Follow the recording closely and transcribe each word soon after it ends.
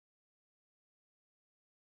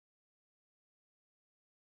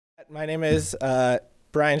My name is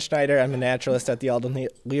Brian Schneider. I'm a naturalist at the Alden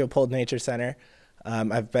Leopold Nature Center.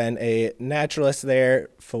 I've been a naturalist there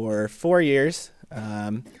for 4 years,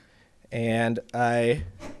 and I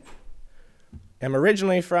am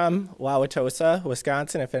originally from Wauwatosa,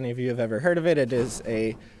 Wisconsin. If any of you have ever heard of it, it is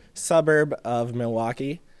a suburb of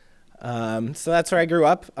Milwaukee. So that's where I grew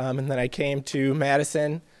up, and then I came to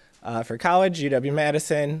Madison for college,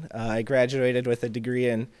 UW-Madison. I graduated with a degree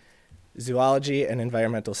in zoology and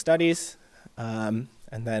environmental studies, and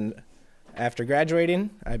then after graduating,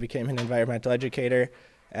 I became an environmental educator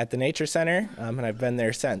at the Nature Center, and I've been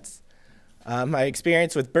there since. My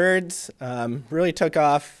experience with birds really took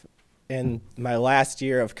off in my last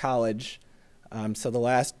year of college, so the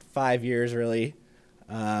last 5 years really,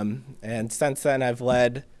 and since then I've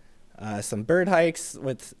led some bird hikes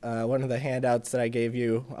with one of the handouts that I gave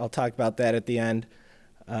you. I'll talk about that at the end.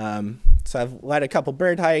 So I've led a couple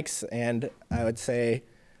bird hikes, and I would say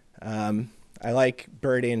I like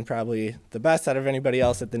birding probably the best out of anybody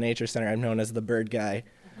else at the Nature Center. I'm known as the bird guy,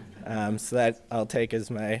 so that I'll take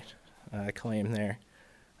as my claim there.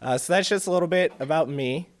 So that's just a little bit about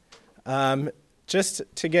me. Just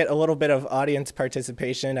to get a little bit of audience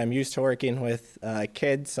participation, I'm used to working with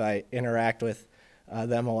kids, so I interact with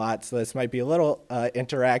them a lot. So this might be a little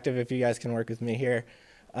interactive if you guys can work with me here.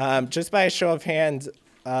 Just by a show of hands,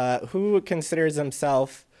 who considers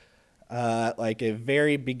himself like a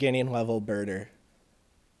very beginning level birder?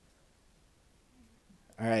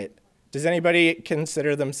 All right. Does anybody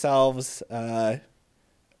consider themselves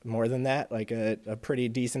more than that, like a pretty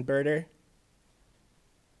decent birder?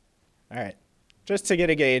 All right. Just to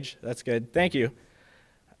get a gauge, that's good. Thank you.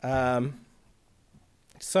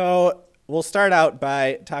 So we'll start out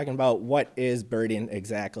by talking about what is birding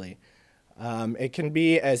exactly. It can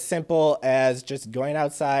be as simple as just going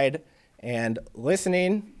outside and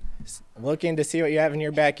listening, looking to see what you have in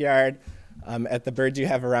your backyard at the birds you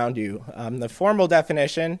have around you. The formal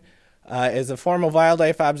definition is a formal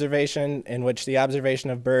wildlife observation in which the observation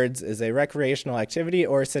of birds is a recreational activity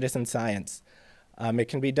or citizen science. It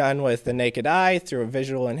can be done with the naked eye through a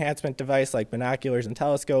visual enhancement device like binoculars and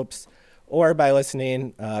telescopes, or by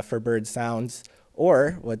listening for bird sounds,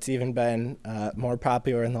 or what's even been more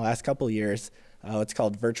popular in the last couple of years, what's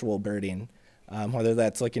called virtual birding. Whether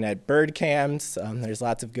that's looking at bird cams, there's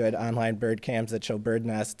lots of good online bird cams that show bird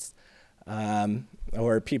nests,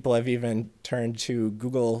 or people have even turned to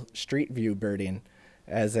Google Street View birding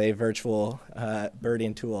as a virtual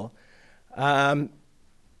birding tool.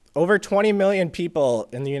 Over 20 million people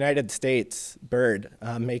in the United States bird,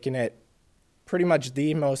 making it pretty much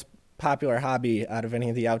the most popular hobby out of any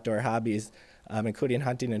of the outdoor hobbies, including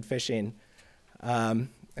hunting and fishing. And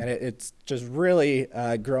it's just really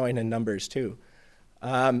growing in numbers too.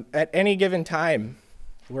 At any given time,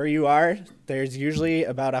 where you are, there's usually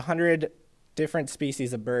about 100 different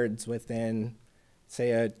species of birds within,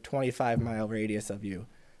 say, a 25-mile radius of you.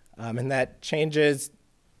 And that changes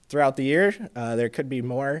throughout the year. There could be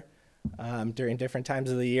more during different times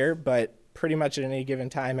of the year, but pretty much at any given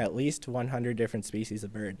time, at least 100 different species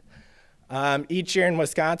of bird. Each year in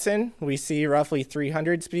Wisconsin, we see roughly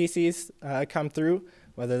 300 species come through,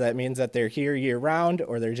 whether that means that they're here year-round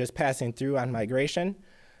or they're just passing through on migration.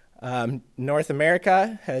 North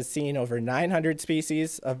America has seen over 900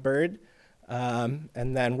 species of bird, and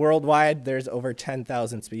then worldwide, there's over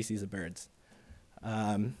 10,000 species of birds.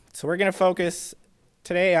 So we're going to focus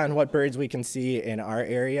today on what birds we can see in our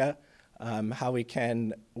area, how we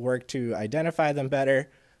can work to identify them better,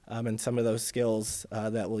 and some of those skills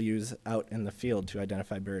that we'll use out in the field to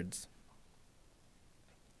identify birds.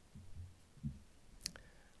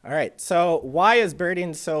 All right, so why is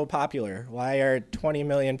birding so popular? Why are 20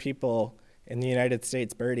 million people in the United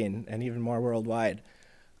States birding, and even more worldwide?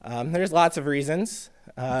 There's lots of reasons.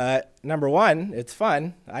 Number one, it's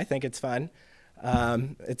fun. I think it's fun.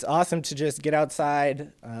 It's awesome to just get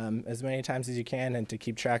outside as many times as you can and to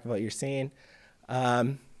keep track of what you're seeing.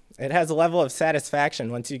 It has a level of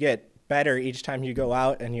satisfaction once you get better each time you go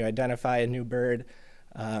out and you identify a new bird,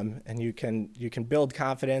 and you can build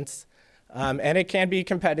confidence. And it can be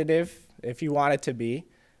competitive if you want it to be.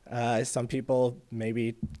 Some people,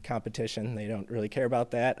 maybe competition, they don't really care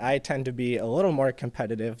about that. I tend to be a little more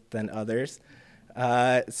competitive than others.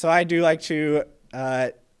 So I do like to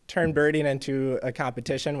turn birding into a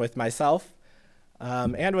competition with myself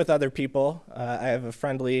and with other people. I have a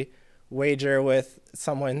friendly wager with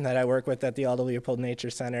someone that I work with at the Alden Leopold Nature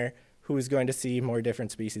Center who is going to see more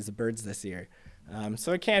different species of birds this year.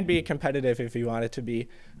 So it can be competitive if you want it to be.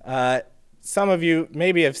 Some of you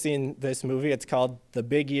maybe have seen this movie. It's called The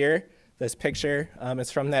Big Year. This picture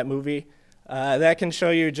is from that movie. That can show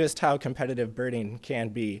you just how competitive birding can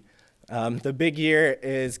be. The big year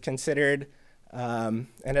is considered an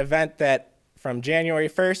event that from January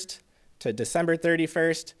 1st to December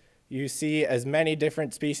 31st, you see as many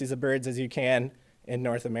different species of birds as you can in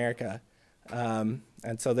North America.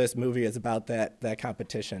 And so this movie is about that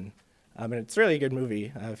competition. And it's really a good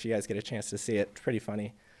movie if you guys get a chance to see it. It's pretty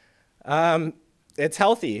funny. It's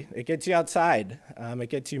healthy. It gets you outside. It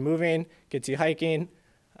gets you moving, gets you hiking.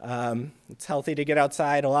 It's healthy to get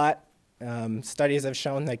outside a lot. Studies have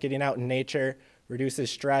shown that getting out in nature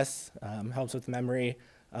reduces stress, helps with memory,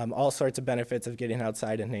 all sorts of benefits of getting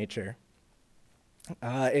outside in nature.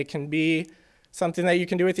 It can be something that you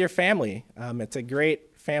can do with your family. It's a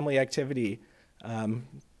great family activity.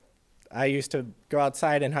 I used to go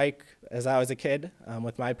outside and hike as I was a kid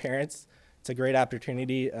with my parents. It's a great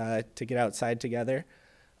opportunity to get outside together.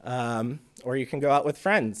 Or you can go out with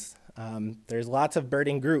friends. There's lots of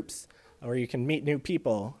birding groups where you can meet new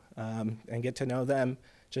people and get to know them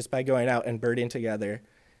just by going out and birding together.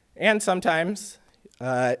 And sometimes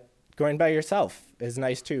going by yourself is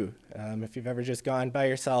nice too. If you've ever just gone by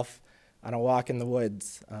yourself on a walk in the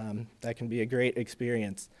woods, that can be a great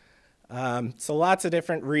experience. So lots of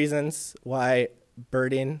different reasons why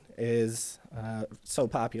birding is so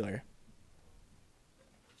popular.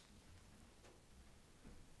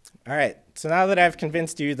 All right, so now that I've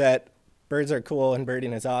convinced you that birds are cool and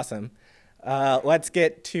birding is awesome, let's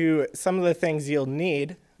get to some of the things you'll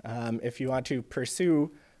need if you want to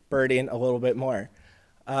pursue birding a little bit more.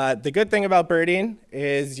 The good thing about birding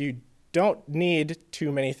is you don't need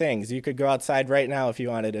too many things. You could go outside right now if you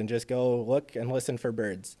wanted and just go look and listen for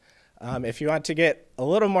birds. If you want to get a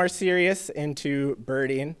little more serious into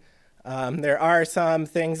birding, there are some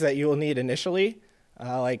things that you will need initially.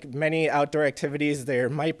 Like many outdoor activities, there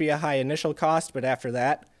might be a high initial cost, but after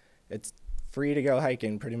that, it's free to go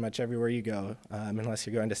hiking pretty much everywhere you go, unless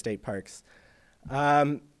you're going to state parks.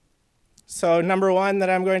 So number one that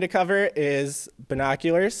I'm going to cover is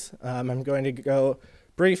binoculars. I'm going to go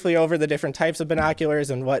briefly over the different types of binoculars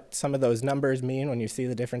and what some of those numbers mean when you see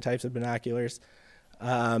the different types of binoculars.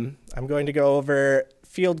 I'm going to go over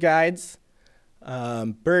field guides,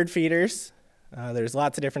 bird feeders. There's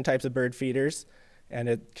lots of different types of bird feeders, and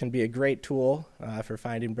it can be a great tool for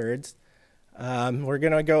finding birds. We're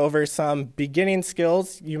going to go over some beginning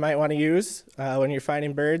skills you might want to use when you're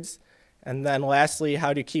finding birds, and then lastly,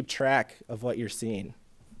 how to keep track of what you're seeing.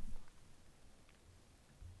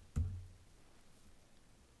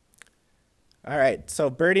 All right,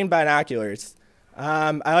 so birding binoculars.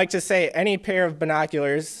 I like to say any pair of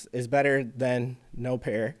binoculars is better than no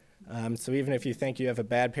pair. So even if you think you have a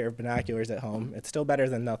bad pair of binoculars at home, it's still better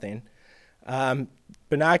than nothing.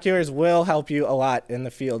 Binoculars will help you a lot in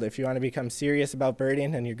the field if you want to become serious about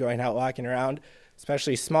birding and you're going out walking around,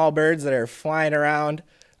 especially small birds that are flying around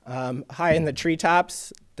high in the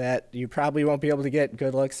treetops that you probably won't be able to get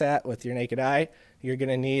good looks at with your naked eye. You're going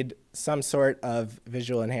to need some sort of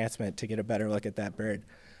visual enhancement to get a better look at that bird.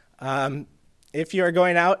 If you are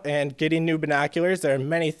going out and getting new binoculars, there are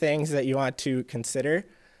many things that you want to consider.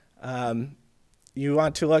 You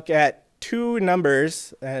want to look at two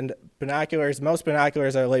numbers, and binoculars, most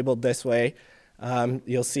binoculars are labeled this way.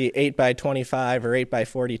 You'll see 8 by 25 or 8 by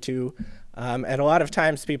 42. And a lot of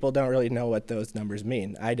times people don't really know what those numbers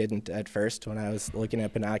mean. I didn't at first when I was looking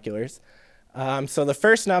at binoculars. So the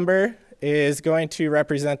first number is going to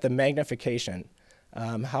represent the magnification.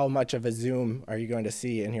 How much of a zoom are you going to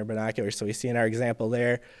see in your binoculars? So we see in our example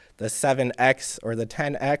there, the 7x or the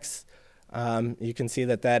 10x. You can see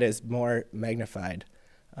that that is more magnified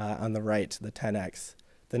on the right, the 10x.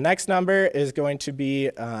 The next number is going to be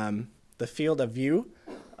the field of view.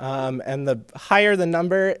 And the higher the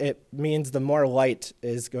number, it means the more light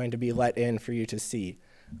is going to be let in for you to see.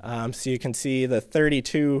 So you can see the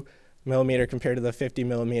 32 millimeter compared to the 50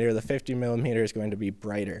 millimeter. The 50 millimeter is going to be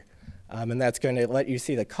brighter. And that's going to let you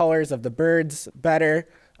see the colors of the birds better.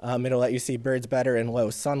 It'll let you see birds better in low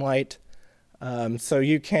sunlight. So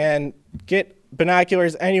you can get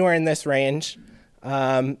binoculars anywhere in this range.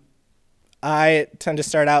 I tend to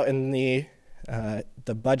start out in the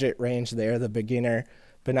budget range there, the beginner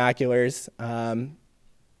binoculars. I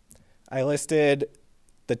listed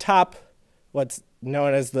the top, what's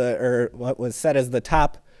known as what was set as the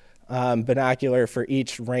top binocular for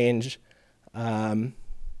each range.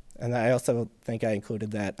 And I also think I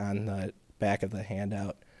included that on the back of the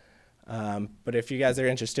handout. But if you guys are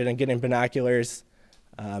interested in getting binoculars,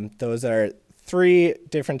 those are 3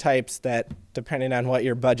 different types that, depending on what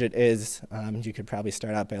your budget is, you could probably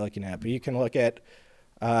start out by looking at. But you can look at,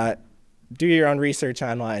 do your own research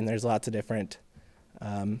online. There's lots of different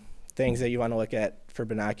things that you want to look at for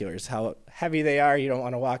binoculars. How heavy they are. You don't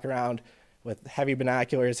want to walk around with heavy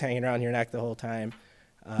binoculars hanging around your neck the whole time.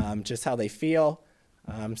 Just how they feel.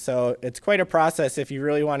 So it's quite a process if you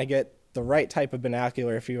really want to get the right type of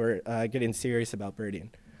binocular if you were getting serious about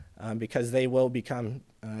birding, because they will become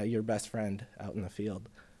your best friend out in the field.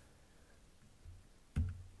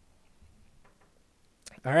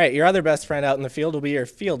 All right, your other best friend out in the field will be your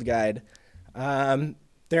field guide.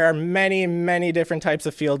 There are many, many different types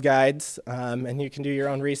of field guides, and you can do your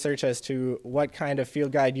own research as to what kind of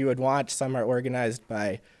field guide you would want. Some are organized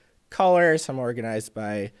by color, some are organized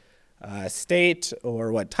by state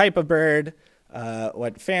or what type of bird,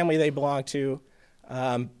 what family they belong to.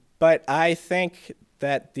 But I think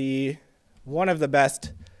that one of the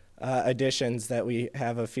best additions that we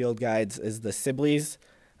have of field guides is the Sibley's.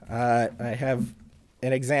 I have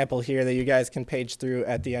an example here that you guys can page through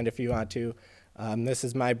at the end if you want to. This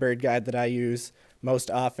is my bird guide that I use most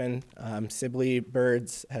often. Sibley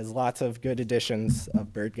Birds has lots of good editions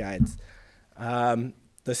of bird guides.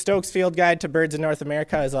 The Stokes Field Guide to Birds in North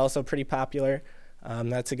America is also pretty popular.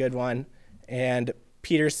 That's a good one. And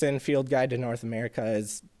Peterson Field Guide to North America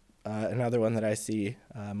is another one that I see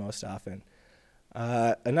most often.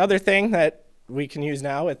 Another thing that we can use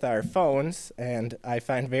now with our phones, and I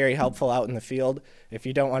find very helpful out in the field, if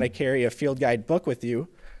you don't want to carry a field guide book with you,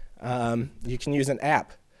 you can use an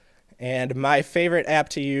app. And my favorite app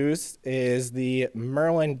to use is the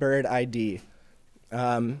Merlin Bird ID.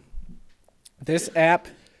 This app,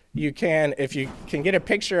 if you can get a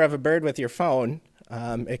picture of a bird with your phone,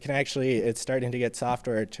 it's starting to get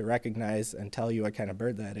software to recognize and tell you what kind of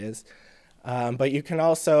bird that is. But you can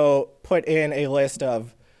also put in a list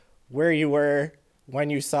of where you were, when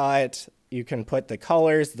you saw it. You can put the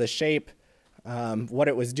colors, the shape, what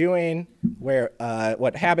it was doing,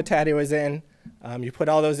 what habitat it was in. You put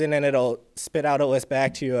all those in and it'll spit out a list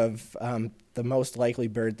back to you of the most likely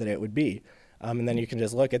bird that it would be. And then you can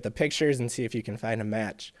just look at the pictures and see if you can find a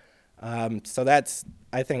match. So that's,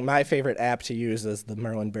 I think, my favorite app to use is the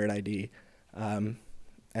Merlin Bird ID. And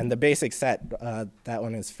the basic set, that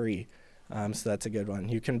one is free. So that's a good one.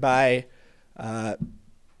 You can buy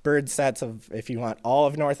bird sets if you want all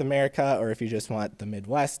of North America or if you just want the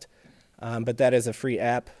Midwest. But that is a free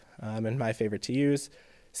app and my favorite to use.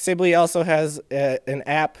 Sibley also has an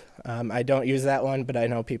app. I don't use that one, but I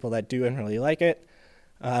know people that do and really like it.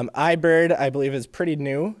 iBird, I believe, is pretty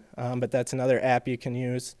new, but that's another app you can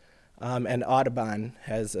use. And Audubon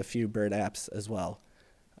has a few bird apps as well.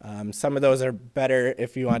 Some of those are better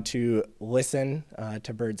if you want to listen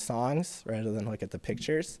to bird songs rather than look at the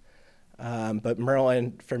pictures. But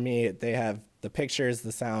Merlin, for me, they have the pictures,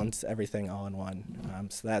 the sounds, everything all in one.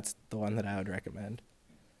 So that's the one that I would recommend.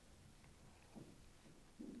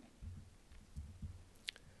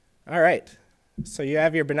 All right, so you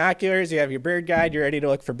have your binoculars, you have your bird guide, you're ready to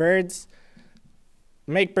look for birds.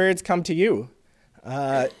 Make birds come to you.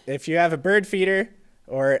 If you have a bird feeder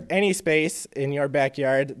or any space in your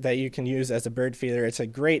backyard that you can use as a bird feeder, it's a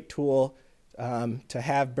great tool to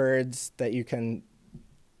have birds that you can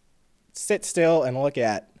sit still and look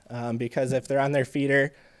at, because if they're on their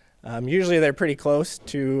feeder, usually they're pretty close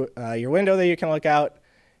to your window that you can look out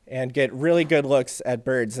and get really good looks at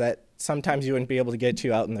birds that sometimes you wouldn't be able to get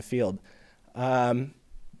to out in the field.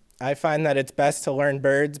 I find that it's best to learn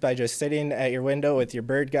birds by just sitting at your window with your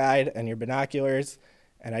bird guide and your binoculars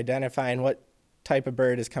and identifying what type of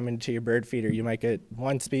bird is coming to your bird feeder. You might get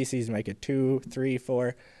one species, you might get 2, 3,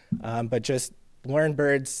 4, but just learn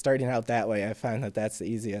birds starting out that way. I find that that's the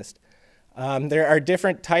easiest. There are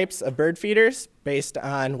different types of bird feeders based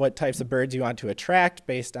on what types of birds you want to attract,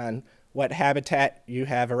 based on what habitat you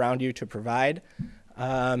have around you to provide.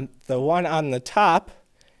 The one on the top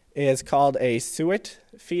is called a suet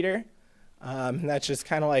feeder. That's just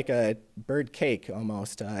kind of like a bird cake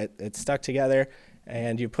almost. It's stuck together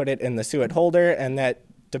and you put it in the suet holder, and that,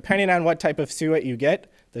 depending on what type of suet you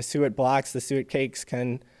get, the suet blocks, the suet cakes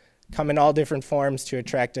can come in all different forms to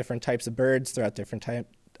attract different types of birds throughout different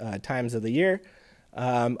times of the year.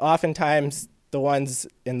 Oftentimes the ones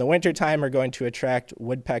in the wintertime are going to attract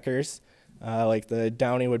woodpeckers, like the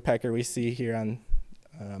downy woodpecker we see here on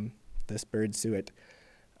this bird suet.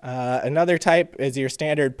 Another type is your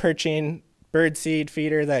standard perching bird seed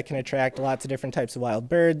feeder that can attract lots of different types of wild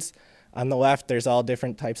birds. On the left, there's all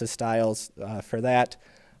different types of styles for that.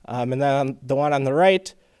 And then the one on the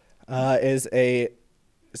right is a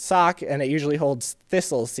sock, and it usually holds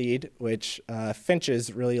thistle seed, which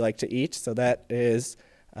finches really like to eat. So that is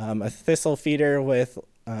a thistle feeder with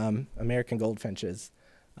American goldfinches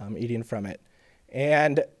eating from it.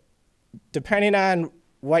 And depending on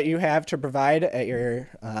what you have to provide at your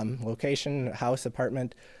location, house,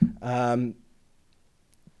 apartment.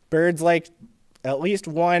 Birds like at least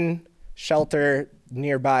one shelter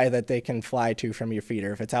nearby that they can fly to from your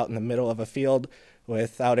feeder. If it's out in the middle of a field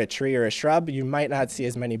without a tree or a shrub, you might not see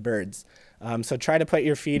as many birds. So try to put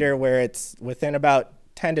your feeder where it's within about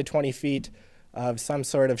 10 to 20 feet of some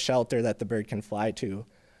sort of shelter that the bird can fly to.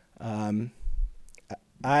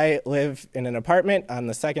 I live in an apartment on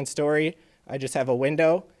the second story. I just have a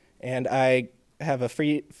window, and I have a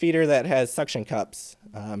feeder that has suction cups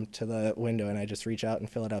to the window, and I just reach out and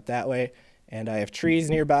fill it up that way. And I have trees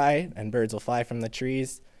nearby, and birds will fly from the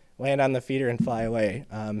trees, land on the feeder, and fly away.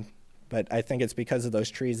 But I think it's because of those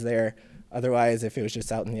trees there. Otherwise, if it was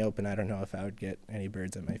just out in the open, I don't know if I would get any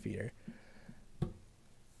birds at my feeder. What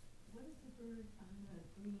is the bird on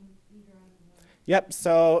the green feeder on the left? Yep,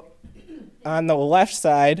 so on the left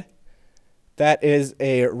side, that is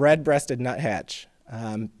a red-breasted nuthatch.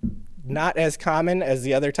 Not as common as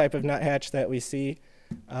the other type of nuthatch that we see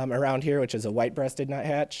around here, which is a white-breasted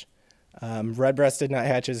nuthatch. Red-breasted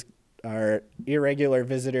nuthatches are irregular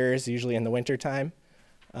visitors, usually in the wintertime.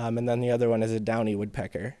 And then the other one is a downy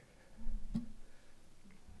woodpecker.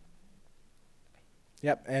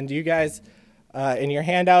 Yep, and you guys, in your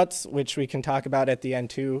handouts, which we can talk about at the end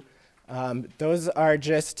too, those are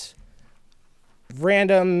just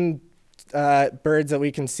random birds that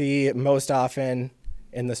we can see most often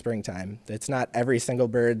in the springtime. It's not every single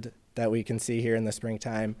bird that we can see here in the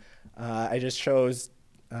springtime. I just chose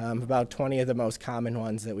about 20 of the most common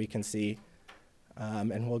ones that we can see,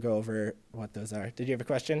 and we'll go over what those are. Did you have a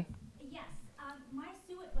question? Yes. My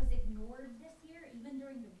suet was ignored this year, even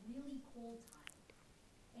during the really cold time.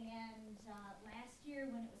 And last year,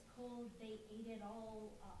 when it was cold, they ate it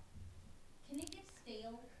all up. Can it get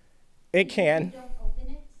stale? It can. If you don't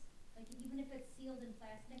open it? Like, even if it's sealed in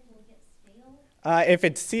plastic, will it get stale? If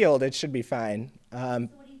it's sealed, it should be fine. So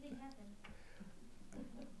what do you think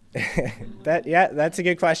happened? That's a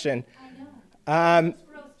good question. I know. It's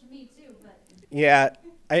gross to me, too, but... Yeah,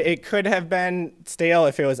 it could have been stale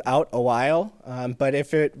if it was out a while, but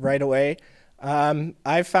if it right away,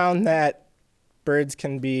 I found that birds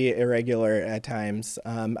can be irregular at times.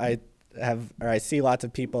 I see lots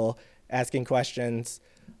of people asking questions,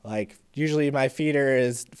 like usually my feeder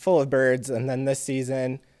is full of birds, and then this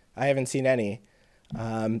season I haven't seen any.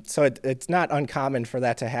 So it's not uncommon for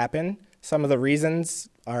that to happen. Some of the reasons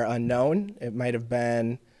are unknown. It might have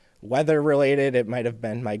been weather related, it might have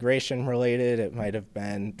been migration related, it might have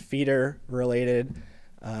been feeder related.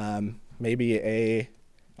 Maybe a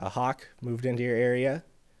hawk moved into your area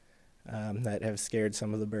that have scared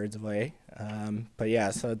some of the birds away. But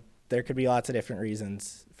yeah, so there could be lots of different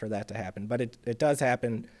reasons for that to happen, but it does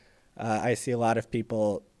happen. I see a lot of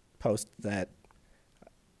people post that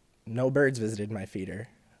no birds visited my feeder.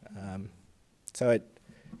 So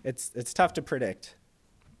it's tough to predict.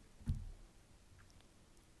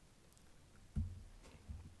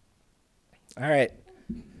 All right,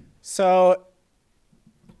 so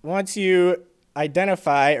once you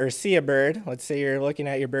identify or see a bird, let's say you're looking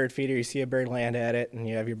at your bird feeder, you see a bird land at it, and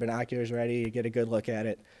you have your binoculars ready, you get a good look at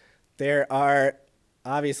it. There are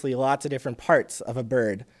obviously lots of different parts of a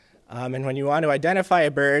bird. And when you want to identify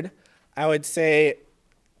a bird, I would say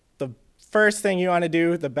the first thing you want to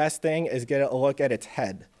do, the best thing, is get a look at its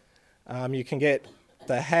head. You can get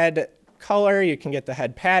the head color, you can get the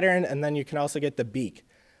head pattern, and then you can also get the beak.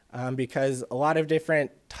 Because a lot of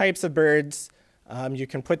different types of birds, you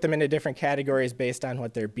can put them into different categories based on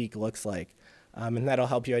what their beak looks like, and that'll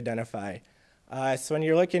help you identify. So when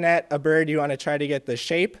you're looking at a bird, you want to try to get the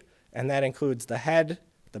shape, and that includes the head,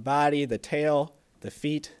 the body, the tail, the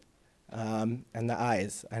feet, and the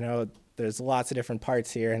eyes. I know there's lots of different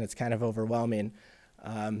parts here, and it's kind of overwhelming.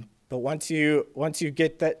 But once you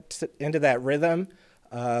get that into that rhythm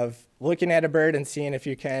of looking at a bird and seeing if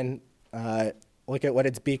you can look at what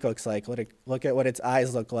its beak looks like, look at what its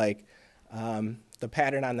eyes look like, the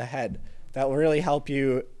pattern on the head. That will really help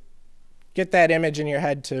you get that image in your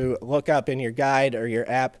head to look up in your guide or your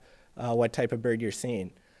app what type of bird you're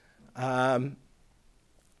seeing.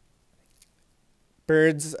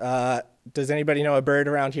 Birds, does anybody know a bird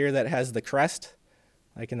around here that has the crest,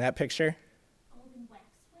 like in that picture? Golden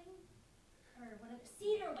waxwing? Or whatever,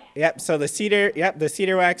 cedar waxwing. Yep, so the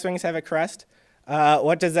cedar waxwings have a crest.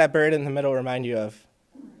 What does that bird in the middle remind you of?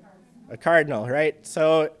 A cardinal, right?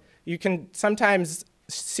 So you can sometimes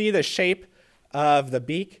see the shape of the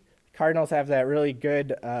beak. Cardinals have that really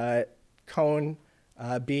good cone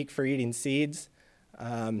beak for eating seeds.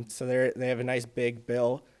 So they have a nice big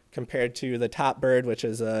bill compared to the top bird, which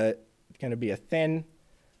is going to be a thin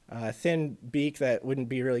thin beak that wouldn't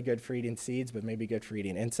be really good for eating seeds, but maybe good for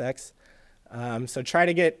eating insects. So try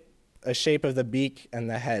to get a shape of the beak and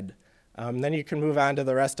the head. Then you can move on to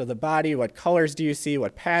the rest of the body. What colors do you see?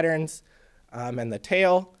 What patterns? And the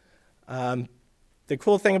tail. The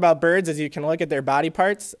cool thing about birds is you can look at their body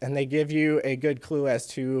parts and they give you a good clue as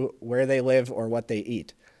to where they live or what they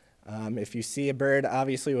eat. If you see a bird,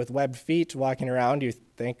 obviously, with webbed feet walking around, you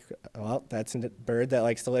think, well, that's a bird that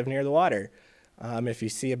likes to live near the water. If you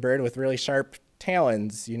see a bird with really sharp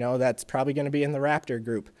talons, you know that's probably going to be in the raptor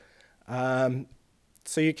group.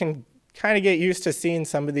 So you can kind of get used to seeing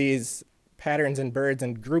some of these patterns in birds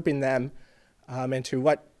and grouping them into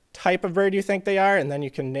what type of bird you think they are, and then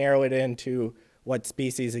you can narrow it into what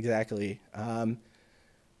species exactly.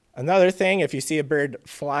 Another thing, if you see a bird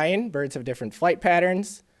flying, birds have different flight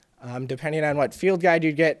patterns. Depending on what field guide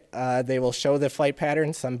you get, they will show the flight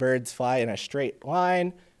pattern. Some birds fly in a straight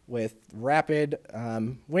line with rapid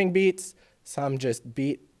wing beats. Some just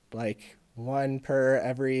beat like one per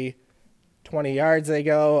every 20 yards they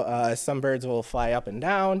go. Some birds will fly up and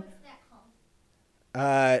down. What's that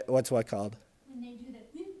called? What's what called? When they do the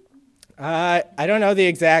I don't know the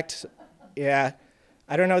exact, yeah,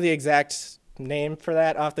 I don't know the exact name for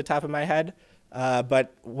that off the top of my head,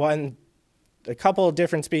 but a couple of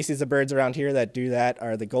different species of birds around here that do that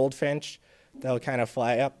are the goldfinch. They'll kind of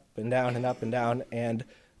fly up and down and up and down, and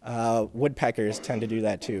woodpeckers tend to do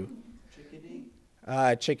that too. Chickadee?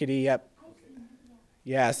 Chickadee, yep.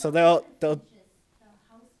 Yeah, so the house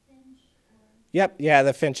finch, or yep, yeah,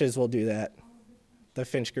 the finches will do that. The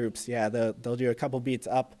finch groups, yeah, they'll do a couple beats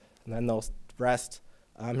up, and then they'll rest.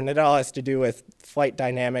 And it all has to do with flight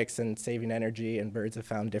dynamics and saving energy, and birds have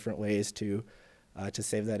found different ways to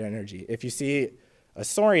save that energy. If you see a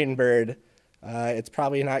soaring bird, it's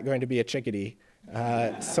probably not going to be a chickadee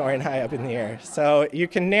soaring high up in the air. So you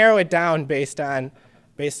can narrow it down based on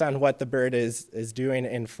what the bird is doing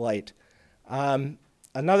in flight.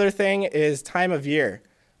 Another thing is time of year.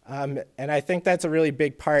 And I think that's a really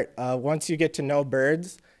big part. Once you get to know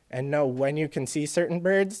birds and know when you can see certain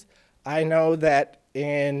birds, I know that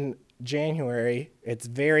in January, it's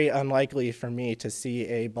very unlikely for me to see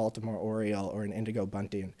a Baltimore oriole or an indigo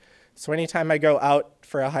bunting. So anytime I go out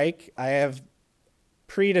for a hike, I have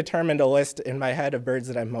predetermined a list in my head of birds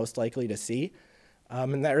that I'm most likely to see.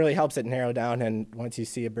 And that really helps it narrow down. And once you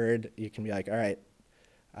see a bird, you can be like, all right,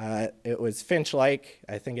 it was finch-like.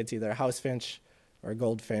 I think it's either a house finch or a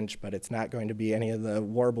goldfinch, but it's not going to be any of the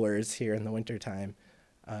warblers here in the wintertime.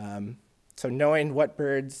 So knowing what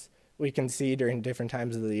birds we can see during different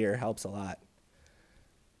times of the year helps a lot.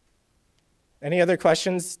 Any other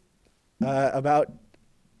questions about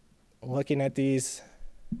looking at these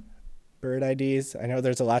bird IDs? I know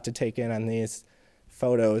there's a lot to take in on these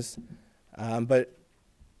photos, but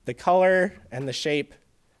the color and the shape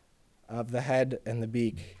of the head and the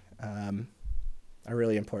beak are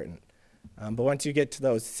really important. But once you get to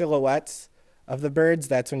those silhouettes of the birds,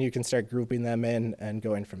 that's when you can start grouping them in and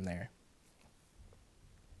going from there.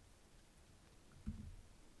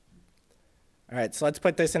 All right, so let's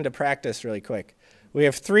put this into practice really quick. We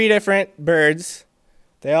have 3 different birds.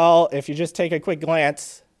 They all, if you just take a quick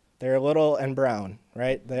glance, they're little and brown,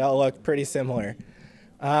 right? They all look pretty similar.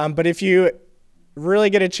 But if you really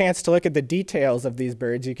get a chance to look at the details of these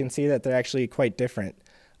birds, you can see that they're actually quite different.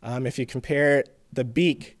 If you compare the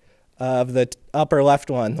beak of the upper left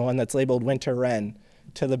one, the one that's labeled winter wren,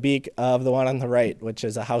 to the beak of the one on the right, which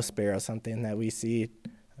is a house sparrow, something that we see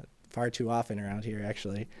far too often around here,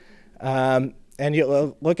 actually. And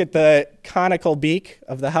you look at the conical beak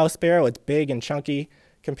of the house sparrow. It's big and chunky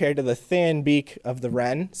compared to the thin beak of the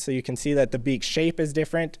wren. So you can see that the beak shape is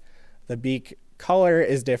different. The beak color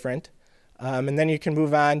is different. And then you can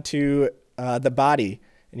move on to the body.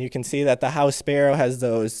 And you can see that the house sparrow has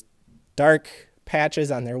those dark patches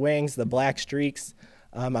on their wings, the black streaks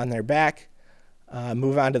on their back.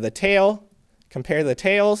 Move on to the tail. Compare the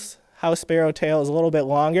tails. House sparrow tail is a little bit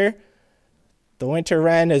longer. The winter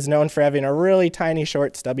wren is known for having a really tiny,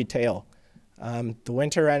 short, stubby tail. The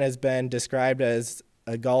winter wren has been described as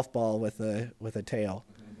a golf ball with a tail.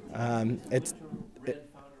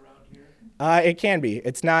 It can be.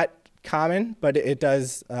 It's not common, but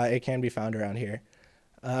it can be found around here.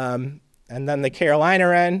 And then the Carolina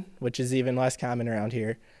wren, which is even less common around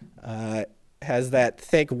here, has that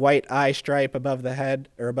thick white eye stripe above the head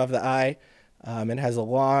or above the eye. It has a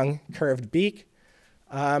long, curved beak.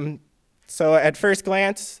 So at first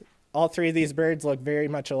glance, all 3 of these birds look very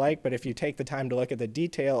much alike, but if you take the time to look at the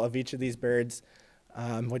detail of each of these birds,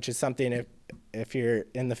 which is something if you're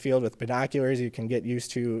in the field with binoculars, you can get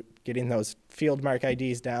used to getting those field mark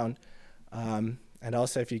IDs down. And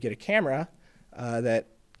also if you get a camera that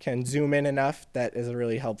can zoom in enough, that is a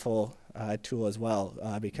really helpful tool as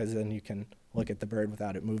well, because then you can look at the bird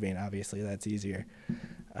without it moving. Obviously, that's easier.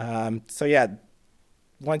 So yeah,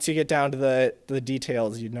 once you get down to the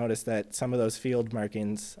details, you'd notice that some of those field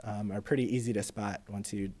markings are pretty easy to spot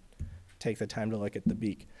once you take the time to look at the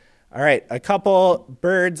beak. All right, a couple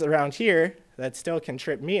birds around here that still can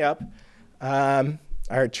trip me up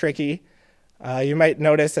are tricky. You might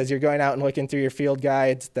notice as you're going out and looking through your field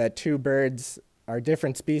guides that two birds are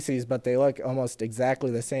different species, but they look almost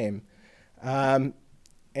exactly the same.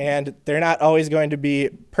 And they're not always going to be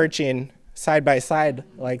perching side by side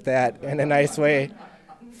like that in a nice way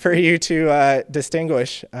for you to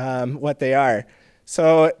distinguish what they are.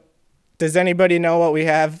 So does anybody know what we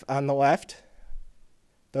have on the left?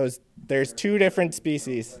 There's two different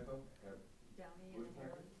species.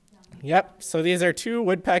 Yep, so these are two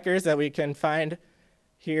woodpeckers that we can find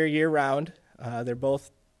here year-round. They're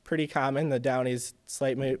both pretty common. The downy's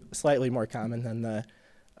slightly more common than the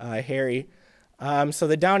hairy. So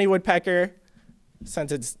the downy woodpecker,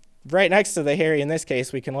 since it's right next to the hairy in this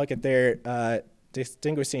case, we can look at their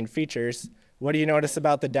distinguishing features. What do you notice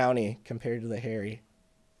about the downy compared to the hairy?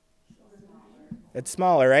 It's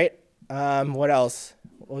smaller, right? What else?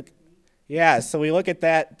 Yeah, so we look at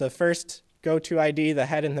that, the first go-to ID, the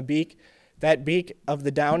head and the beak. That beak of the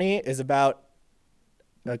downy is about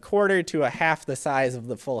a quarter to a half the size of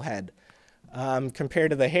the full head. Compared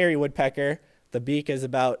to the hairy woodpecker, the beak is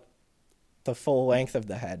about the full length of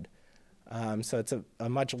the head. So it's a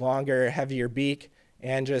much longer, heavier beak,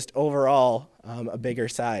 and just overall a bigger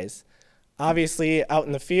size. Obviously, out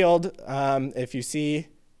in the field, if you see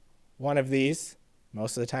one of these,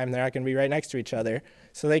 most of the time they're not going to be right next to each other,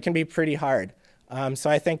 so they can be pretty hard. So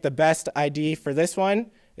I think the best ID for this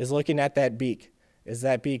one is looking at that beak. Is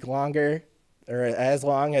that beak longer or as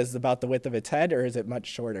long as about the width of its head, or is it much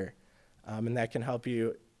shorter? And that can help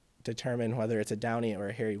you determine whether it's a downy or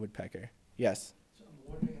a hairy woodpecker. Yes? So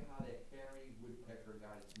I'm wondering how the hairy woodpecker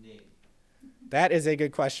got its name. That is a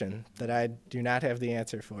good question that I do not have the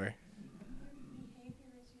answer for.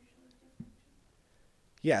 Behavior is usually different.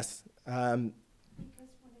 Yes.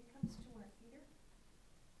 Because when it comes to our feeder,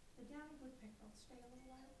 the downy woodpecker will stay a little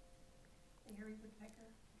while. The hairy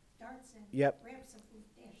woodpecker darts in, Yep. grabs some food,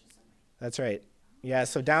 dashes away. That's right. Yeah,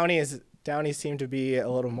 so downies seem to be a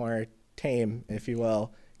little more tame, if you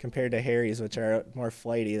will, compared to hairies, which are more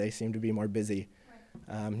flighty. They seem to be more busy.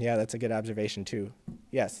 Right. Yeah, that's a good observation too.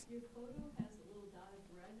 Yes? Your photo has a little dot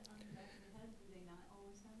of red on the back of the head. Do they not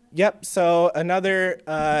always have that? Yep, so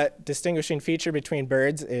another distinguishing feature between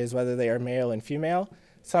birds is whether they are male and female.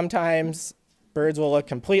 Sometimes birds will look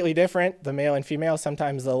completely different, the male and female.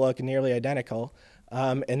 Sometimes they'll look nearly identical.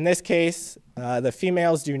 In this case, the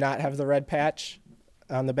females do not have the red patch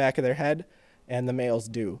on the back of their head, and the males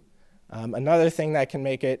do. Another thing that can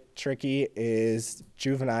make it tricky is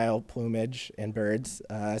juvenile plumage in birds.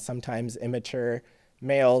 Sometimes immature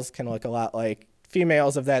males can look a lot like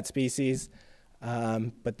females of that species,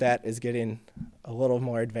 but that is getting a little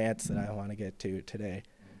more advanced than I want to get to today.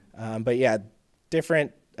 But yeah,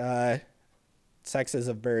 different sexes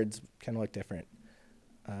of birds can look different.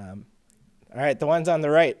 All right, the ones on the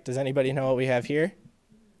right, does anybody know what we have here?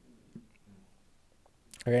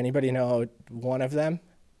 Or anybody know one of them?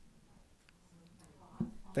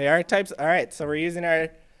 They are types? All right, so we're using our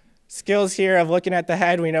skills here of looking at the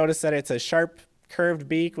head. We notice that it's a sharp, curved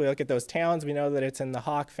beak. We look at those talons. We know that it's in the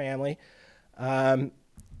hawk family.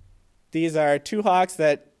 These are two hawks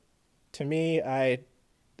that, to me, I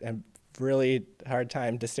am really hard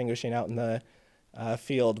time distinguishing out in the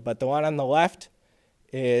field. But the one on the left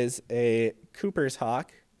is a Cooper's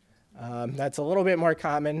hawk. That's a little bit more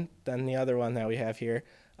common than the other one that we have here.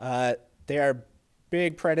 They are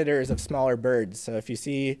big predators of smaller birds. So if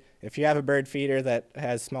you have a bird feeder that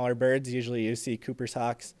has smaller birds, usually you see Cooper's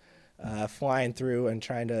hawks flying through and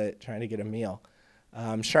trying to get a meal.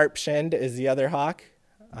 Sharp-shinned is the other hawk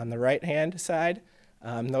on the right-hand side.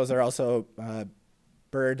 Those are also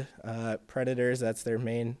bird predators. That's their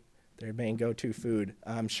main go-to food.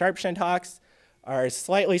 Sharp-shinned hawks are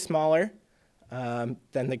slightly smaller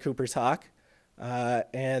than the Cooper's hawk.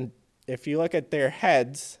 And if you look at their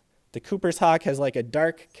heads, the Cooper's hawk has like a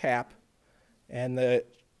dark cap, and the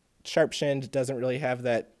sharp-shinned doesn't really have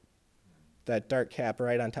that dark cap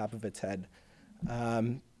right on top of its head.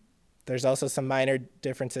 There's also some minor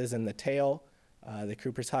differences in the tail. The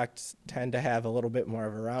Cooper's hawks tend to have a little bit more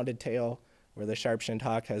of a rounded tail, where the sharp-shinned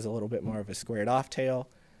hawk has a little bit more of a squared-off tail.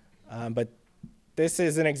 But this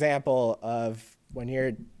is an example of when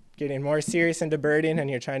you're getting more serious into birding and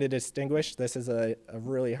you're trying to distinguish, this is a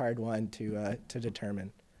really hard one to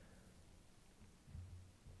determine.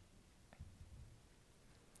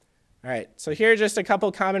 All right, so here are just a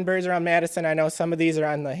couple common birds around Madison. I know some of these are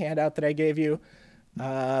on the handout that I gave you.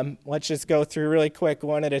 Let's just go through really quick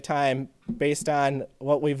one at a time based on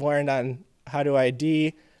what we've learned on how to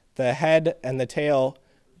ID the head and the tail.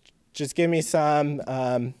 Just give me some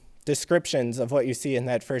descriptions of what you see in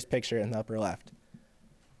that first picture in the upper left.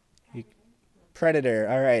 Predator,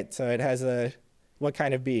 all right, so it has what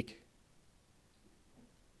kind of beak?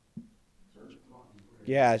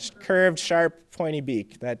 Yeah, curved, sharp, pointy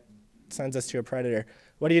beak. That sends us to a predator.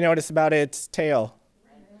 What do you notice about its tail?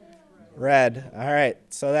 Red. All right,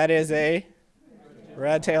 so that is a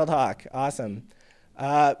red-tailed hawk. Awesome.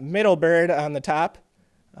 Middle bird on the top.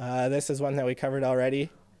 This is one that we covered already.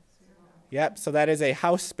 Yep, so that is a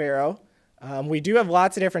house sparrow. We do have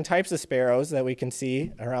lots of different types of sparrows that we can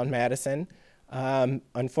see around Madison.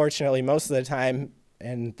 Unfortunately, most of the time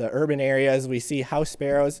in the urban areas, we see house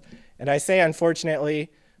sparrows. And I say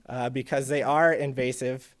unfortunately because they are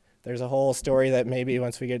invasive. There's a whole story that maybe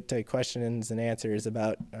once we get to questions and answers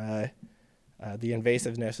about the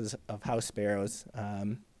invasiveness of house sparrows.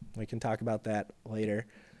 We can talk about that later.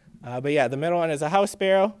 But yeah, the middle one is a house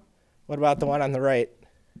sparrow. What about the one on the right?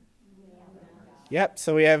 Yep,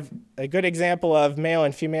 so we have a good example of male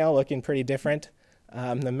and female looking pretty different.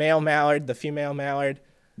 The male mallard, the female mallard.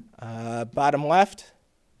 Bottom left,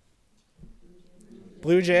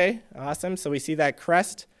 blue jay, awesome. So we see that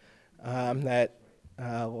crest, that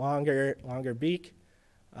longer beak.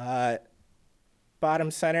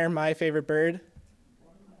 Bottom center, my favorite bird,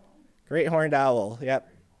 great horned owl. Yep,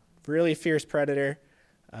 really fierce predator.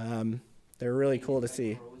 They're really cool to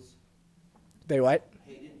see. They what?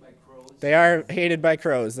 Hated by crows. They are hated by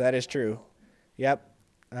crows. That is true. Yep.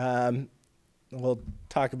 We'll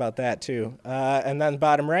talk about that too. And then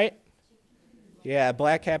bottom right, yeah,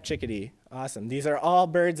 black-capped chickadee. Awesome. These are all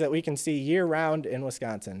birds that we can see year-round in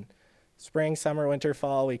Wisconsin. Spring, summer, winter,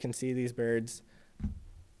 fall, we can see these birds.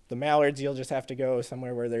 The mallards, you'll just have to go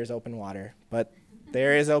somewhere where there's open water. But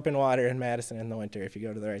there is open water in Madison in the winter if you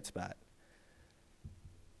go to the right spot.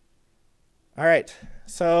 All right.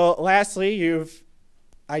 So lastly, you've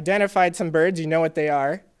identified some birds. You know what they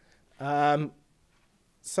are.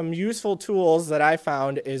 Some useful tools that I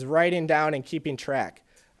found is writing down and keeping track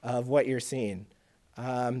of what you're seeing.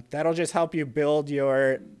 That'll just help you build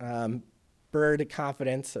your bird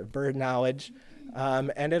confidence or bird knowledge,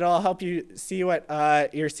 and it'll help you see what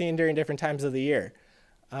you're seeing during different times of the year.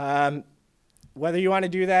 Whether you want to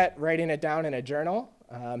do that, writing it down in a journal,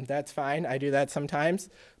 that's fine. I do that sometimes.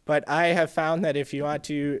 But I have found that if you want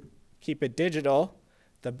to keep it digital,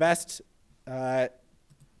 the best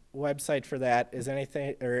website for that is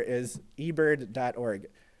ebird.org.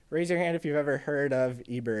 Raise your hand if you've ever heard of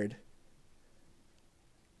eBird.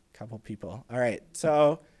 Couple people. All right,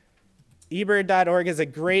 so ebird.org is a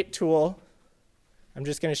great tool. I'm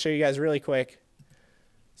just going to show you guys really quick.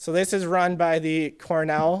 So this is run by the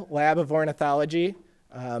Cornell Lab of Ornithology.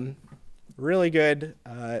 Really good,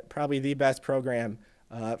 probably the best program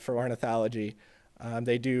for ornithology.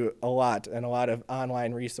 They do a lot and a lot of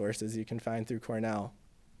online resources you can find through Cornell.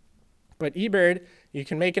 But eBird, you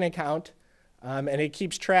can make an account, and it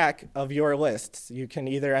keeps track of your lists. You can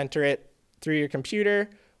either enter it through your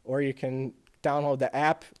computer, or you can download the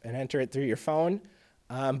app and enter it through your phone.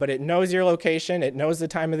 But it knows your location, it knows the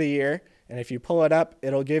time of the year, and if you pull it up,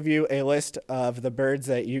 it'll give you a list of the birds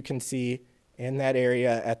that you can see in that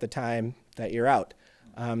area at the time that you're out.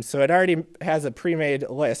 So it already has a pre-made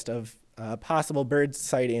list of possible bird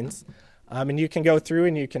sightings, and you can go through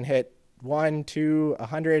and you can hit 1, 2,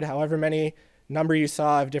 100, however many number you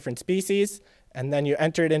saw of different species, and then you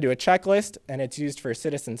enter it into a checklist, and it's used for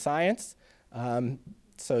citizen science.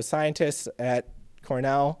 So scientists at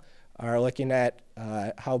Cornell are looking at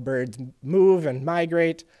how birds move and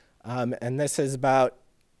migrate, and this is about,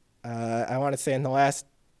 I want to say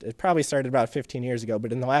it probably started about 15 years ago,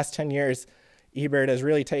 but in the last 10 years, eBird has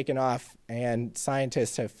really taken off, and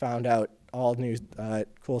scientists have found out all new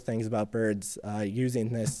cool things about birds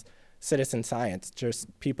using this citizen science,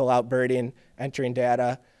 just people out birding, entering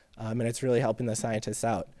data, and it's really helping the scientists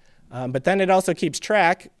out. But then it also keeps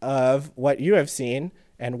track of what you have seen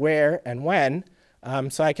and where and when.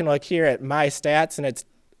 So I can look here at my stats, and it's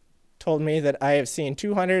told me that I have seen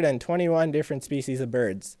 221 different species of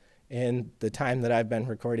birds in the time that I've been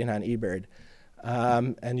recording on eBird.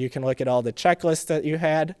 And you can look at all the checklists that you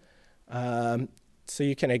had. So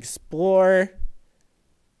you can explore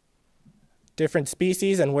different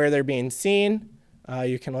species and where they're being seen.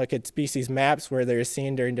 You can look at species maps where they're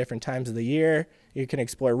seen during different times of the year. You can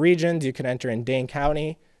explore regions. You can enter in Dane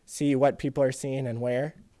County, see what people are seeing and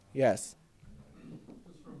where. Yes?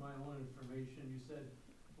 Just for my own information, you said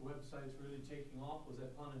website's really taking off. Was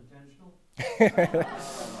that pun intentional?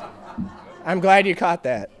 I'm glad you caught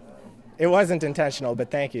that. It wasn't intentional,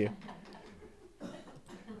 but thank you.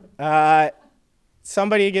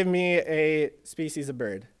 Somebody give me a species of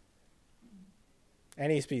bird.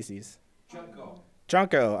 Any species. Junco.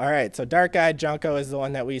 Junco. All right, so dark-eyed junco is the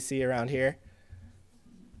one that we see around here.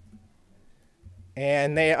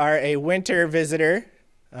 And they are a winter visitor.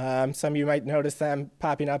 Some of you might notice them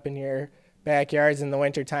popping up in your backyards in the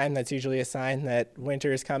winter time. That's usually a sign that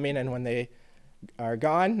winter is coming, and when they are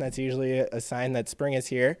gone, that's usually a sign that spring is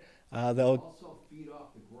here. They'll Also feed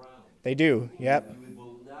off the ground. They do, yep. You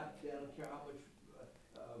will not, I don't care how much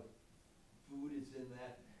food is in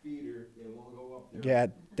that feeder, they won't go up there. Yeah,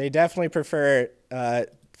 they definitely prefer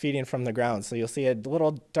feeding from the ground. So you'll see a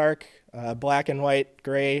little dark black and white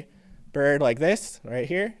gray bird like this right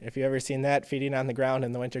here. If you've ever seen that feeding on the ground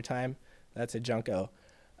in the wintertime, that's a junco.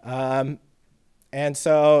 And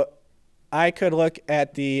so I could look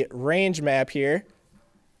at the range map here,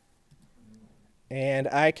 and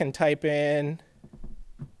I can type in,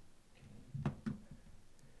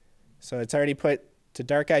 so it's already put to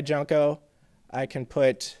dark-eyed junco. I can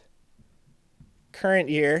put current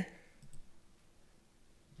year,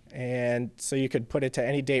 and so you could put it to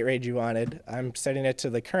any date range you wanted. I'm setting it to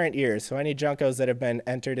the current year, so any juncos that have been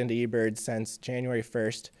entered into eBird since January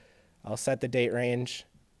 1st, I'll set the date range.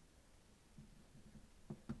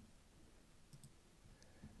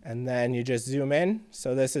 And then you just zoom in.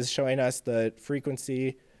 So this is showing us the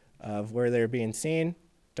frequency of where they're being seen.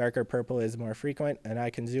 Darker purple is more frequent. And I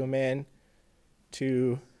can zoom in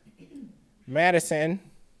to Madison.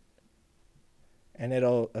 And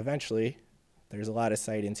it'll eventually, there's a lot of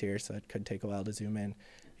sightings here, so it could take a while to zoom in.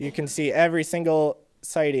 You can see every single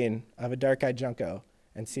sighting of a dark-eyed junco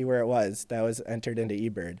and see where it was that was entered into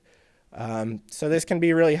eBird. So this can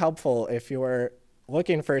be really helpful if you're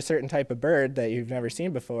looking for a certain type of bird that you've never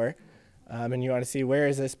seen before, and you want to see where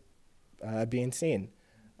is this being seen.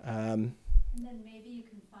 And then maybe you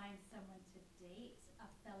can find someone to date,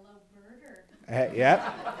 a fellow birder. Yep.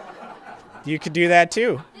 You could do that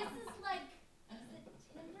too. This is like, is it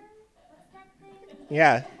Tinder? What's that thing?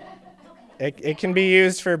 Yeah. Okay. It can be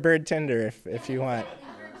used for bird Tinder if you want.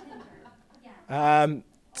 Yeah.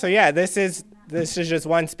 So yeah, this is just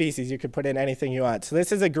one species. You could put in anything you want. So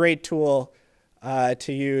this is a great tool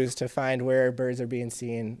to use to find where birds are being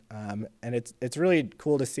seen, and it's really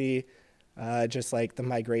cool to see just like the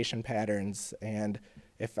migration patterns. And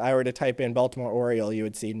if I were to type in Baltimore Oriole, you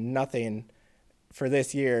would see nothing for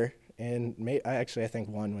this year. And actually, I think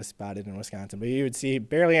one was spotted in Wisconsin, but you would see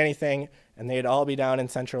barely anything, and they'd all be down in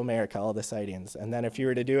Central America, all the sightings. And then if you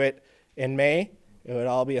were to do it in May, it would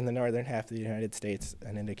all be in the northern half of the United States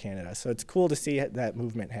and into Canada. So it's cool to see that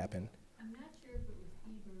movement happen. I'm not sure if it was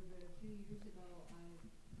eBird, but a few years ago,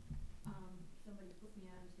 somebody put me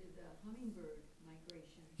onto the hummingbird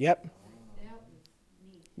migration. Yep. That was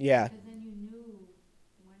neat. Yeah. Because then you knew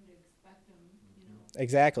when to expect them, you know.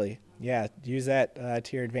 Exactly. Yeah. Use that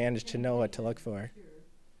to your advantage to know what to look for. Sure.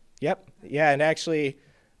 Yep. Yeah. And actually,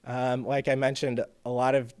 like I mentioned, a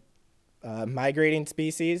lot of migrating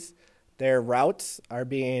species, their routes are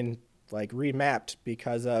being like remapped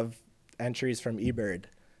because of entries from eBird.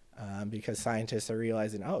 Because scientists are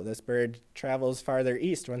realizing, oh, this bird travels farther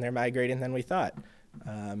east when they're migrating than we thought.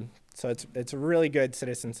 So it's a really good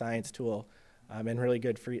citizen science tool and really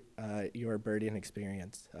good for your birding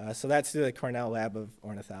experience. So that's the Cornell Lab of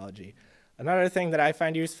Ornithology. Another thing that I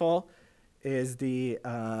find useful is the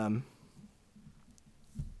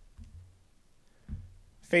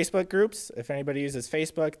Facebook groups. If anybody uses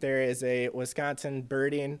Facebook, there is a Wisconsin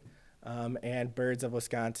Birding and Birds of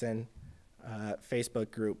Wisconsin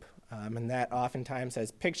Facebook group. And that oftentimes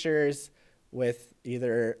has pictures with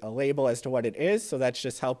either a label as to what it is, so that's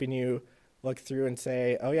just helping you look through and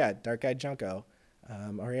say, oh yeah, dark-eyed junco,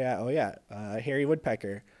 hairy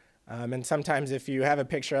woodpecker. And sometimes if you have a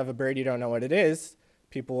picture of a bird you don't know what it is,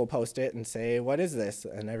 people will post it and say, what is this?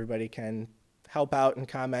 And everybody can help out and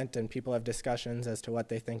comment, and people have discussions as to what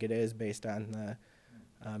they think it is based on the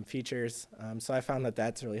features. So I found that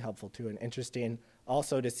that's really helpful too, and interesting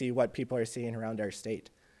also to see what people are seeing around our state.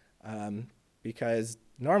 Because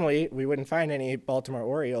normally we wouldn't find any Baltimore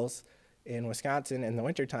Orioles in Wisconsin in the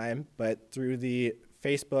wintertime, but through the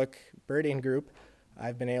Facebook birding group,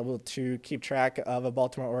 I've been able to keep track of a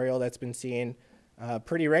Baltimore Oriole that's been seen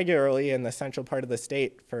pretty regularly in the central part of the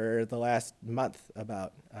state for the last month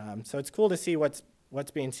about. So it's cool to see what's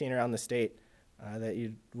being seen around the state that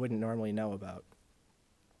you wouldn't normally know about.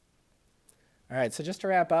 All right, so just to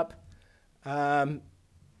wrap up,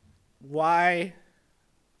 why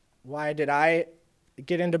did I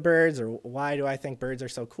get into birds, or why do I think birds are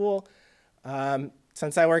so cool?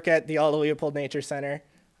 Since I work at the Aldo Leopold Nature Center,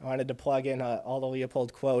 I wanted to plug in a Aldo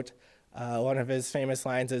Leopold quote. One of his famous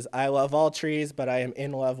lines is, "I love all trees, but I am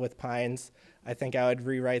in love with pines." I think I would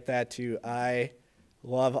rewrite that to, "I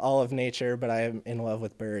love all of nature, but I am in love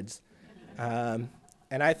with birds." And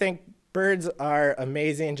I think birds are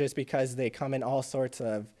amazing just because they come in all sorts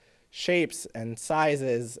of shapes and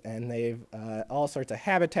sizes, and they've all sorts of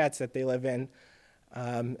habitats that they live in,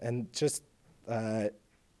 and just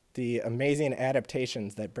the amazing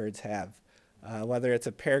adaptations that birds have. Whether it's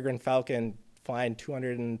a peregrine falcon flying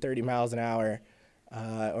 230 miles an hour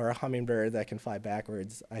or a hummingbird that can fly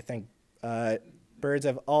backwards, I think birds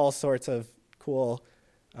have all sorts of cool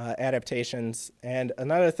adaptations. And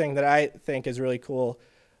another thing that I think is really cool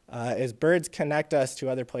is birds connect us to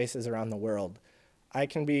other places around the world. I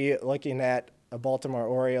can be looking at a Baltimore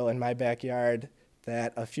Oriole in my backyard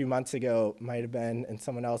that a few months ago might have been in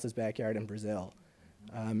someone else's backyard in Brazil.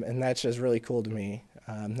 And that's just really cool to me.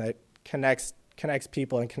 That connects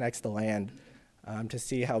people and connects the land to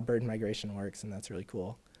see how bird migration works, and that's really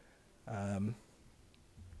cool. The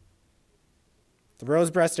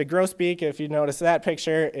rose-breasted grosbeak, if you notice that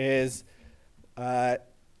picture, is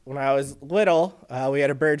when I was little, we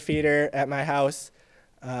had a bird feeder at my house,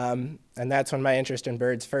 and that's when my interest in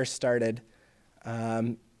birds first started,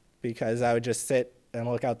 because I would just sit and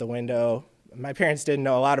look out the window. My parents didn't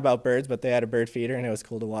know a lot about birds, but they had a bird feeder, and it was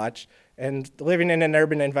cool to watch. And living in an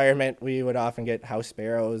urban environment, we would often get house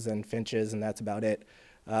sparrows and finches, and that's about it.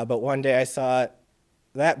 But one day I saw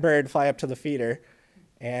that bird fly up to the feeder,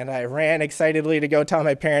 and I ran excitedly to go tell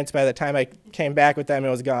my parents. By the time I came back with them, it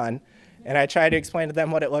was gone. And I tried to explain to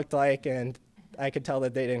them what it looked like, and I could tell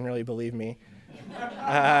that they didn't really believe me.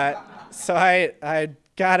 So I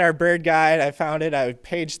got our bird guide, I found it, I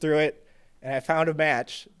paged through it, and I found a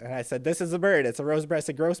match. And I said, "This is a bird, it's a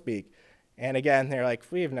rose-breasted grosbeak." And again, they're like,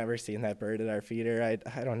 "We've never seen that bird at our feeder.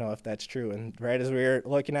 I don't know if that's true." And right as we were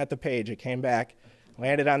looking at the page, it came back,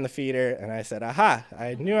 landed on the feeder, and I said, "Aha,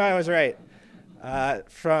 I knew I was right."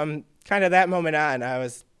 From kind of that moment on, I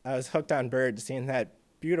was hooked on birds, seeing that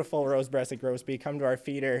beautiful rose-breasted grosbeak come to our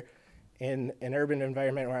feeder in an urban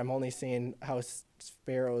environment where I'm only seeing house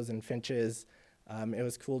sparrows and finches. It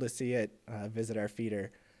was cool to see it visit our feeder.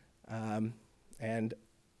 And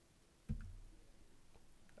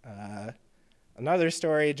another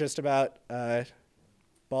story just about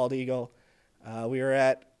bald eagle. We were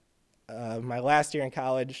at my last year in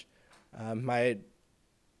college. My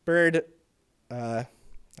bird, my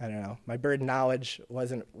bird knowledge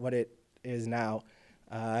wasn't what it is now.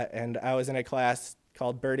 And I was in a class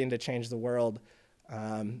called Birding to Change the World.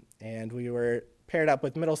 And we were paired up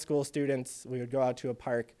with middle school students. We would go out to a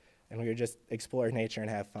park, and we would just explore nature and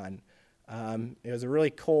have fun. It was a really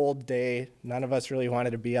cold day. None of us really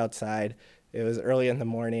wanted to be outside. It was early in the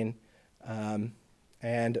morning,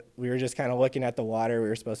 and we were just kind of looking at the water. We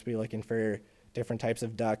were supposed to be looking for different types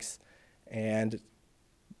of ducks, and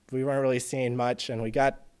we weren't really seeing much. And we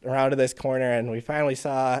got around to this corner, and we finally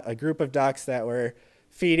saw a group of ducks that were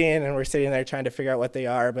feeding, and we're sitting there trying to figure out what they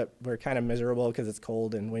are, but we're kind of miserable because it's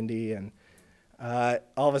cold and windy. And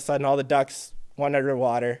all of a sudden, all the ducks went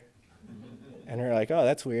underwater. And we were like, "Oh,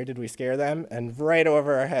 that's weird. Did we scare them?" And right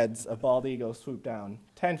over our heads, a bald eagle swooped down,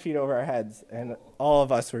 10 feet over our heads. And all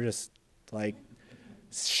of us were just like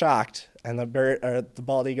shocked. And the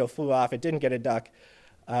bald eagle flew off. It didn't get a duck.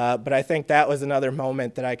 But I think that was another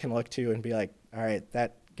moment that I can look to and be like, all right,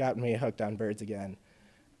 that got me hooked on birds again.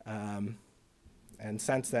 And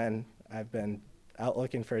since then, I've been out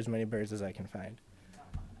looking for as many birds as I can find.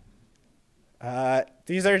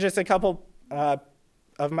 These are just a couple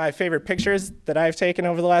of my favorite pictures that I've taken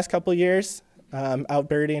over the last couple of years, out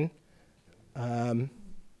birding. Yeah,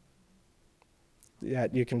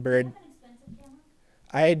 you can bird. Do you have an expensive camera?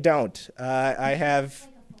 I don't. I have,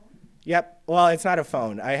 Like a phone? yep, well, it's not a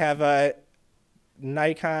phone. I have a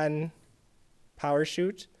Nikon Power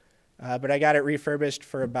Shoot, but I got it refurbished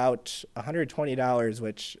for about $120,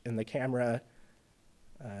 which in the camera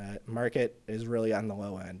market is really on the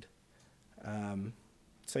low end.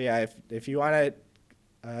 So yeah, if you want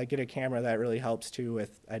to get a camera, that really helps too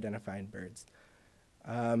with identifying birds.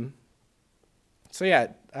 So yeah,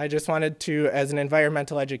 I just wanted to, as an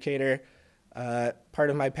environmental educator, part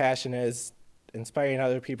of my passion is inspiring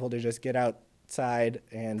other people to just get outside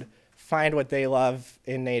and find what they love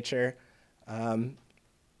in nature.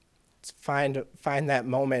 Find that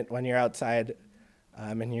moment when you're outside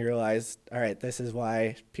and you realize, all right, this is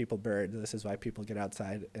why people bird. This is why people get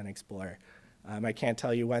outside and explore. I can't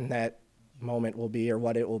tell you when that moment will be or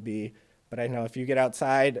what it will be, but I know if you get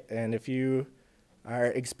outside and if you are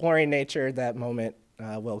exploring nature, that moment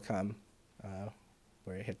will come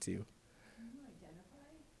where it hits you. Can you identify?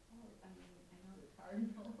 Oh, I mean, I know the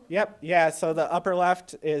cardinal. Yep, yeah, so the upper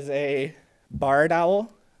left is a barred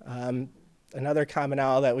owl, another common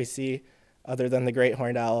owl that we see other than the great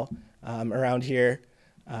horned owl around here.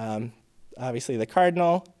 Obviously the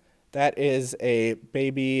cardinal, that is a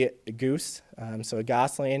baby goose, so a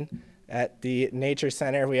gosling. At the nature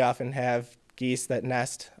center, we often have geese that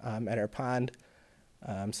nest at our pond,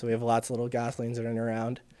 so we have lots of little goslings running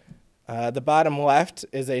around. The bottom left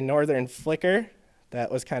is a northern flicker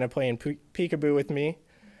that was kind of playing peekaboo with me.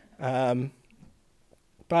 Bottom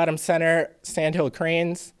center, sandhill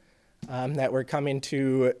cranes that were coming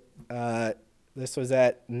to, this was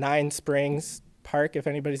at Nine Springs Park, if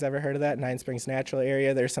anybody's ever heard of that, Nine Springs Natural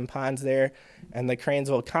Area. There's some ponds there, and the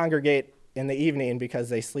cranes will congregate in the evening because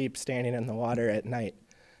they sleep standing in the water at night.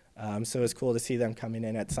 So it was cool to see them coming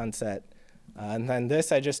in at sunset. And then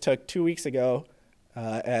this I just took 2 weeks ago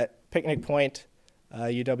at Picnic Point,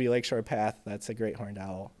 UW Lakeshore Path. That's a great horned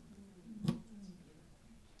owl.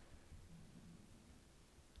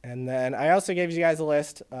 And then I also gave you guys a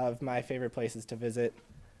list of my favorite places to visit.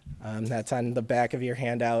 That's on the back of your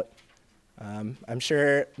handout. I'm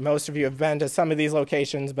sure most of you have been to some of these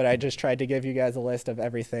locations, but I just tried to give you guys a list of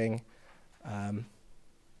everything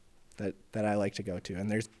that I like to go to, and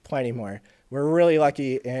there's plenty more. We're really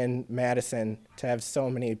lucky in Madison to have so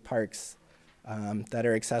many parks that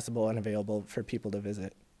are accessible and available for people to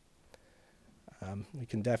visit. We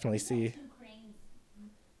can definitely see. Two cranes,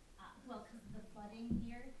 well, because of the flooding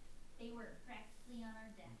here, they were practically on our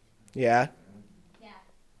deck. Yeah. Yeah,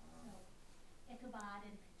 so Ichabod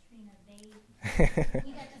and Katrina,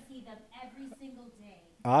 we got to see them every single day.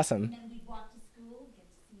 Awesome. And then we'd walk to school, get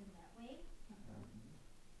to see them that way.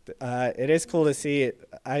 It is cool to see.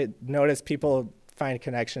 I notice people find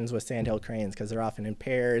connections with sandhill cranes because they're often in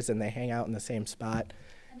pairs and they hang out in the same spot.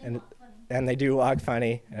 And they walk funny. And they do walk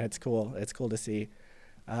funny, and it's cool. It's cool to see.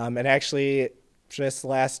 And actually, just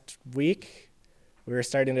last week, we were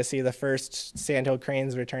starting to see the first sandhill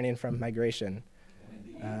cranes returning from migration.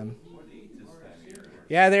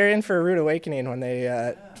 Yeah, they're in for a rude awakening when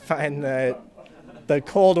they find the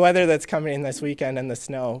cold weather that's coming in this weekend and the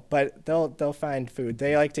snow. But they'll find food.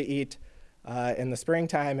 They like to eat in the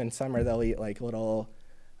springtime. In summer, they'll eat like little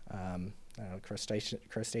I don't know,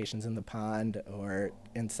 crustaceans in the pond or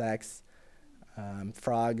insects,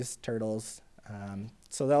 frogs, turtles.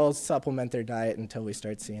 So they'll supplement their diet until we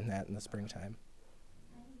start seeing that in the springtime.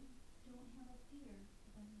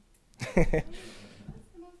 What's the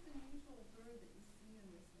most unusual bird that you see in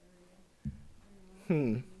this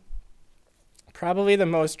area? Probably the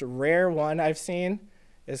most rare one I've seen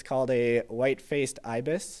is called a white-faced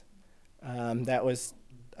ibis. That was,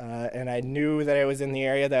 and I knew that it was in the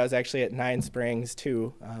area. That was actually at Nine Springs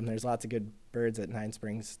too. There's lots of good birds at Nine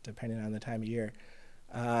Springs depending on the time of year.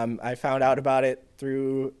 I found out about it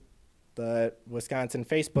through the Wisconsin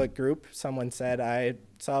Facebook group. Someone said, I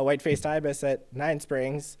saw a white-faced ibis at Nine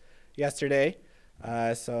Springs yesterday.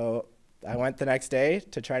 So I went the next day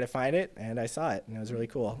to try to find it, and I saw it, and it was really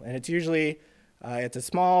cool. And it's usually, it's a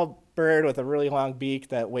small bird with a really long beak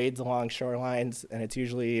that wades along shorelines, and it's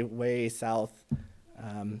usually way south,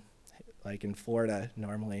 like in Florida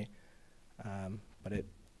normally. But it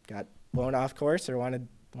got blown off course or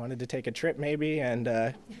wanted to take a trip maybe,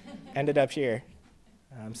 and ended up here.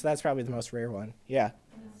 So that's probably the most rare one. Yeah.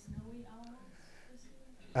 Snowy owls this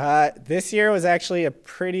year? This year was actually a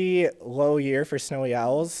pretty low year for snowy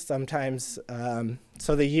owls. Sometimes,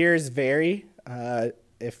 so the years vary.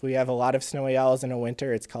 If we have a lot of snowy owls in a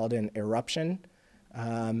winter, it's called an eruption.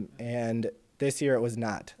 And this year it was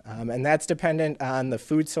not. And that's dependent on the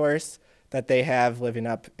food source that they have living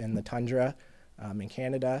up in the tundra in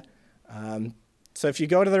Canada. So if you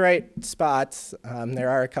go to the right spots, there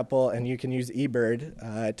are a couple, and you can use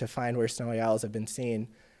eBird to find where snowy owls have been seen.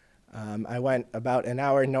 I went about an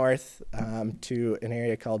hour north to an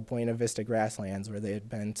area called Buena Vista Grasslands where they had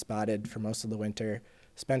been spotted for most of the winter.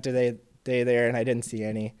 Spent a day there, and I didn't see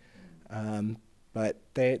any. But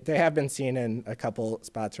they have been seen in a couple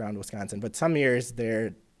spots around Wisconsin. But some years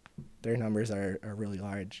their numbers are really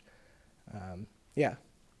large. Yeah.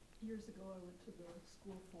 Years ago, I went to the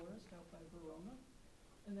school forest out by Verona,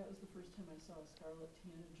 and that was the first time I saw a scarlet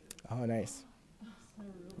tanager. Oh, nice.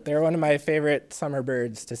 Really They're one of my favorite summer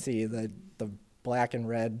birds to see. The black and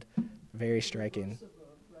red, very striking. Of a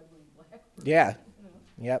red-winged blackbird, Yeah. you know.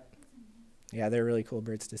 Yep. Yeah, they're really cool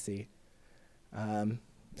birds to see. And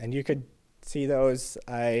you could see those.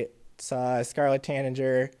 I saw a scarlet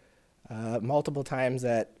tanager multiple times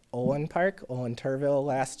at Olin Park, Olin Turville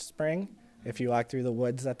last spring. If you walk through the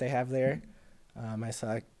woods that they have there, I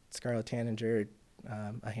saw scarlet tanager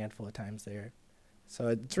a handful of times there. So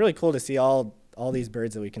it's really cool to see all these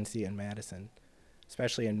birds that we can see in Madison,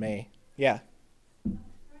 especially in May. Yeah. Brian,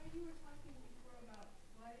 you were talking before about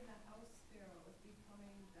why the house sparrow is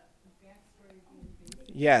becoming the backstory of the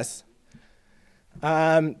invasive. Yes.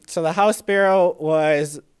 So the house sparrow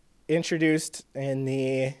was introduced in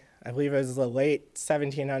I believe it was the late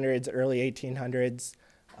 1700s, early 1800s.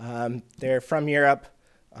 They're from Europe,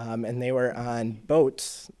 and they were on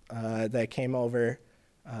boats that came over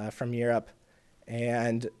from Europe,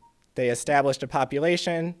 and they established a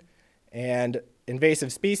population, and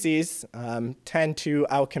invasive species tend to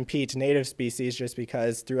outcompete native species just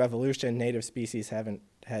because through evolution, native species haven't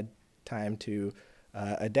had time to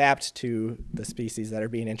adapt to the species that are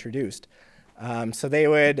being introduced. So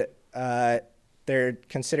they're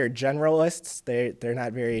considered generalists. They're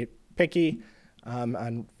not very picky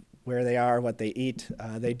on where they are, what they eat.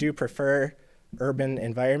 They do prefer urban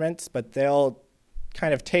environments, but they'll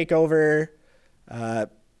kind of take over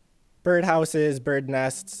bird houses, bird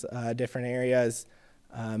nests, different areas,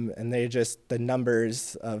 and the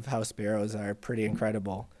numbers of house sparrows are pretty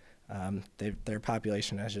incredible. Their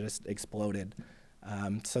population has just exploded.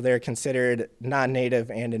 So they're considered non-native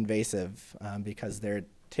and invasive because they're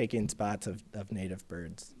taking spots of native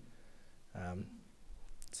birds.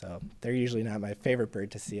 So they're usually not my favorite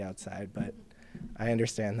bird to see outside, but I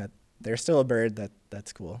understand that they're still a bird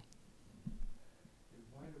that's cool. And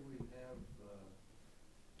why do we have, what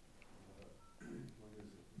is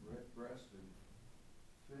it, red-breasted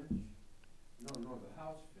finch? No, the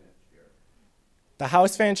house finch here. The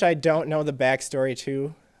house finch, I don't know the backstory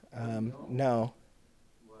to. No.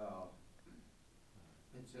 Well,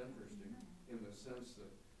 it's interesting in the sense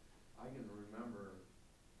that I can remember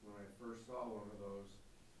when I first saw one of those,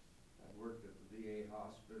 I worked at the VA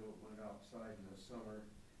hospital, went outside in the summer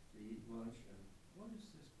to eat lunch, and what is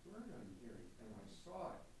this bird I'm hearing? And I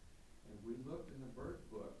saw it, and we looked in the bird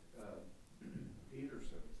book,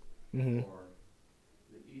 Peterson, Mm-hmm. for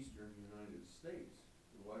the eastern United States.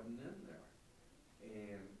 It wasn't in there.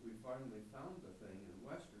 And we finally found the thing in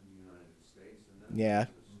western United States, and then Yeah.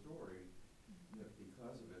 there's a story that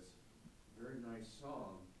because of its very nice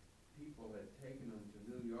song, people had taken them to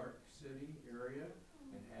New York City area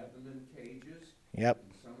and had them in cages. Yep.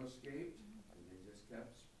 And some escaped, and they just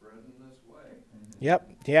kept spreading this way. Yep.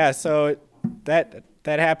 Yeah. So that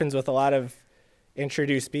happens with a lot of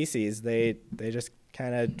introduced species. They just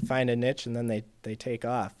kind of find a niche and then they take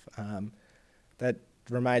off. That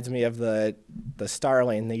reminds me of the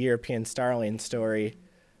starling, the European starling story,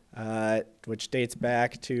 which dates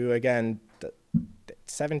back to again the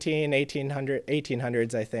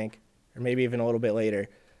 1800s, I think, or maybe even a little bit later,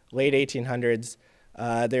 late 1800s.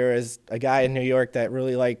 There was a guy in New York that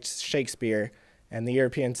really liked Shakespeare, and the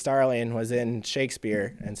European starling was in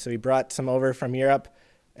Shakespeare, and so he brought some over from Europe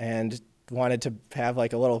and wanted to have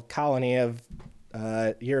like a little colony of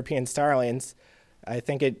European starlings. I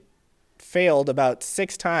think it failed about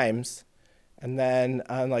 6 times, and then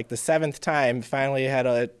on like the 7th time, finally had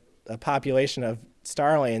a population of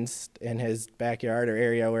starlings in his backyard or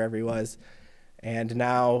area wherever he was, and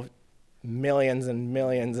now millions and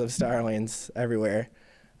millions of starlings everywhere.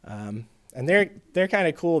 And they're kind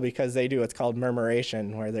of cool because they do what's called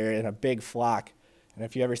murmuration, where they're in a big flock. And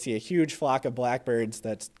if you ever see a huge flock of blackbirds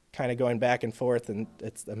that's kind of going back and forth, and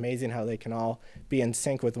it's amazing how they can all be in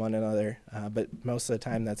sync with one another. But most of the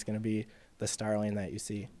time, that's going to be the starling that you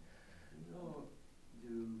see. You know,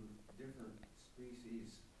 do different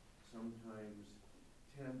species sometimes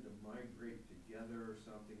tend to migrate together or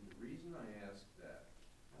something? The reason I ask that,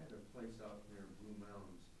 I had a place out near Blue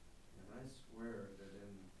Mountains, and I swear that in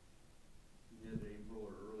mid-April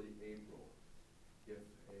or early April, if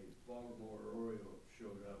a Baltimore Oriole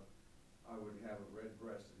showed up, I would have a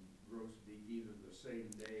red-breasted grosbeak either the same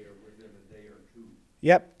day or within a day or two.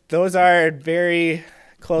 Yep, those are very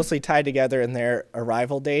closely tied together in their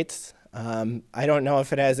arrival dates. I don't know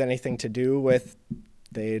if it has anything to do with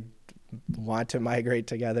they want to migrate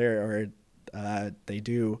together or they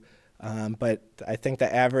do, but I think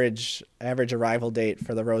the average arrival date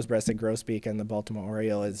for the rose-breasted grosbeak and the Baltimore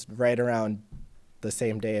Oriole is right around the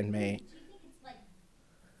same day in May. Do you think it's like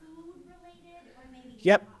food related or maybe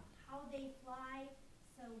Yep. how they fly,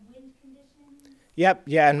 so wind conditions? Yep,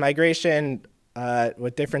 yeah, and migration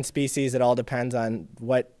with different species, it all depends on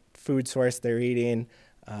what food source they're eating,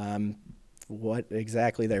 what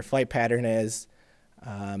exactly their flight pattern is.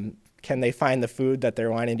 Can they find the food that they're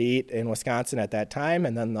wanting to eat in Wisconsin at that time,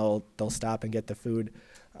 and then they'll stop and get the food.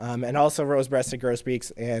 And also rose-breasted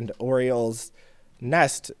grosbeaks and orioles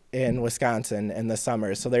nest in Wisconsin in the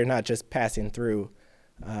summer, so they're not just passing through.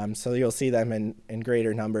 So you'll see them in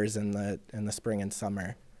greater numbers in the spring and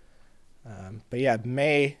summer. But yeah,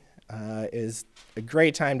 May is a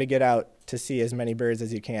great time to get out to see as many birds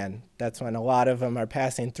as you can. That's when a lot of them are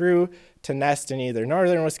passing through to nest in either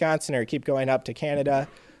northern Wisconsin or keep going up to Canada,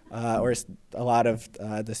 or a lot of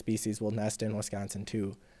the species will nest in Wisconsin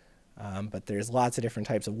too. But there's lots of different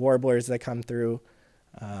types of warblers that come through,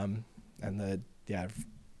 and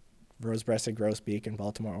rose-breasted grosbeak and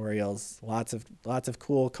Baltimore orioles. Lots of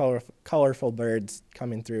cool, colorful birds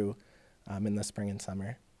coming through in the spring and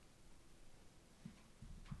summer.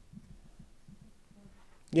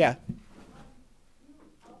 Yeah. You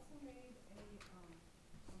also made a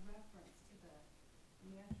reference to the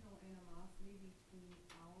natural animosity between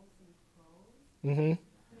owls and crows. Mm-hmm.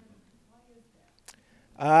 Why is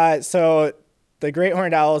that? So the great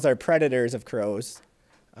horned owls are predators of crows,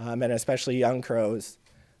 and especially young crows.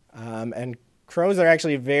 And crows are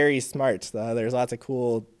actually very smart. There's lots of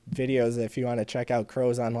cool videos if you want to check out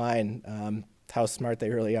crows online, how smart they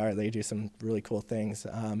really are. They do some really cool things.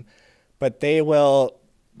 But they will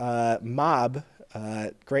mob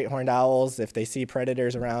great horned owls if they see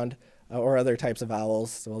predators around, or other types of owls.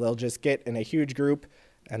 So they'll just get in a huge group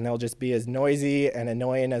and they'll just be as noisy and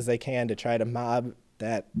annoying as they can to try to mob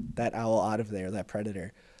that owl out of there, that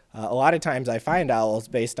predator. A lot of times I find owls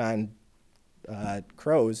based on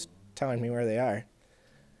crows telling me where they are,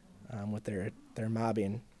 with their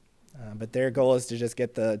mobbing. But their goal is to just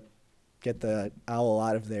get the owl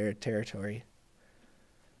out of their territory.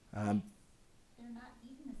 They're not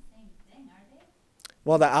eating the same thing, are they?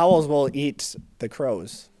 Well, the owls will eat the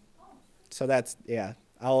crows. So that's, yeah,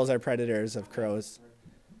 owls are predators of crows.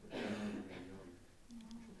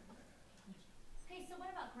 Okay, so what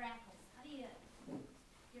about grackles? How do you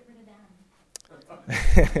get rid of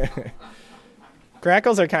them?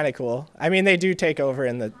 Grackles are kind of cool. I mean, they do take over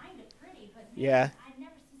in the, Kind of pretty, but man, yeah, I've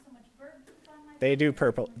never seen so much bird poop on my they do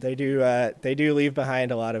purple. They do leave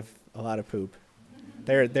behind a lot of poop.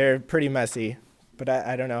 They're pretty messy, but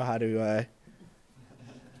I don't know how to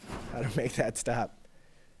make that stop.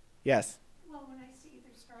 Yes. Well, when I see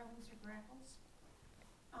either starlings or grackles,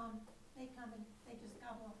 they come and they just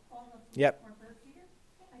gobble up all the food Yep. or bird feeder.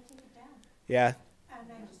 I take it down. Yeah.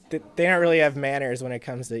 And I just They, say, they don't really have manners when it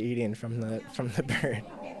comes to eating from the bird.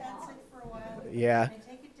 okay, that's it for a while. Yeah. I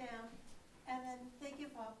take it down, and then they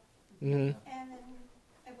give up, Hmm. and then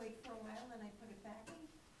I wait for a while, and I put it back, and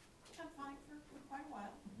I'm fine for quite a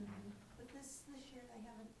while. But this year they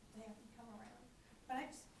haven't come around. But I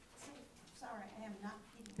just say, sorry, I am not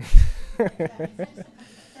feeding you.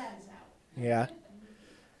 That is out. Yeah.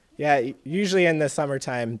 Yeah. Usually in the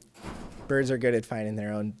summertime, birds are good at finding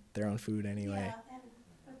their own food anyway. Yeah,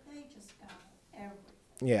 but they just gobble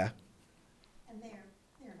everything, Yeah. and they're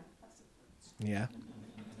not pleasant birds. Yeah.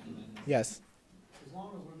 Yes. As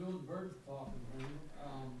long as we're doing bird talking,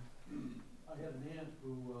 I had an aunt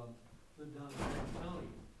who lived down in Grand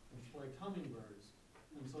County, and she liked hummingbirds,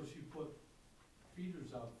 and so she put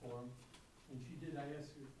feeders out for them, and she did, I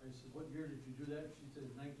asked her, I said, what year did you do that? She said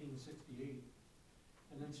 1968,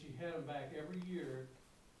 and then she had them back every year,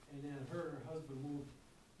 and then her and her husband moved,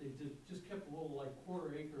 they just kept a little like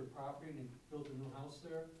quarter-acre property, and they built a new house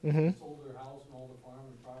there, Mm-hmm. sold their house and all the farm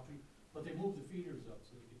and property, but they moved the feeders up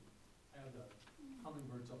so they could have the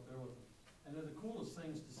hummingbirds up there with them. And they're the coolest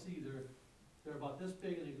things to see. They're about this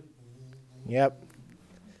big and they go. Yep.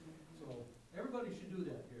 So everybody should do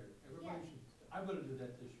that here. Everybody should. I'm gonna do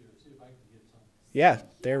that this year. See if I can get some. Yeah.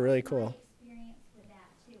 They're really My cool. experience with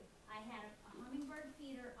that too. I had a hummingbird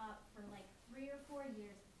feeder up for like 3 or 4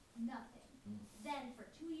 years, nothing. Then for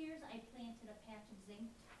 2 years, I planted a patch of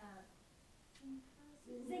zincas.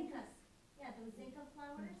 Yeah, those zinca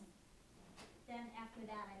flowers. Then after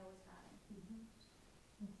that, I always got them.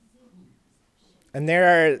 And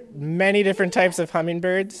there are many different types of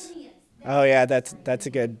hummingbirds. Oh yeah, that's a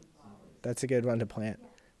good one to plant.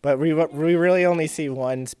 But we really only see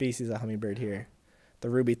one species of hummingbird here, the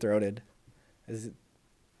ruby-throated. Is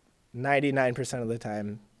 99% of the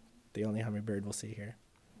time the only hummingbird we'll see here.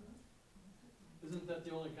 Isn't that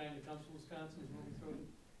the only kind that comes from Wisconsin? Is ruby-throated?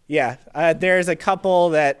 Yeah, there's a couple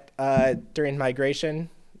that during migration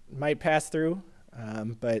might pass through,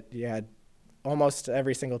 but yeah, almost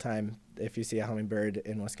every single time if you see a hummingbird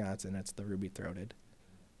in Wisconsin, it's the ruby-throated.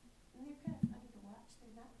 And they're kind of funny to watch.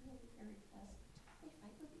 They're not really very pleasant. They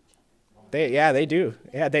fight with each other. They do.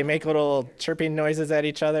 Yeah, they make little chirping noises at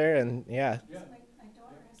each other, and yeah, Yeah. My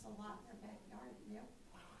daughter has a lot in her backyard, and they'll,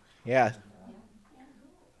 yeah,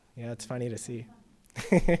 yeah. yeah. It's funny to see. I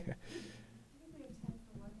think we have time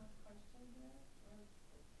for one more question here, or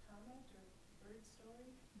comment, or bird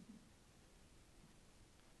story.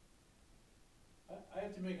 I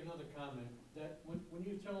have to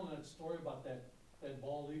about that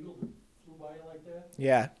bald eagle that flew by you like that?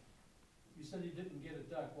 Yeah. You said you didn't get a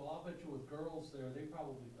duck. Well, I'll bet you with girls there, they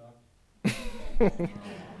probably ducked.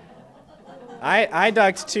 I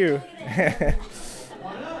ducked too.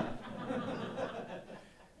 Why not?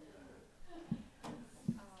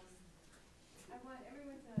 I want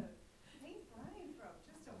everyone to thank Brian for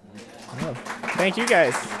just a Oh, thank you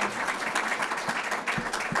guys.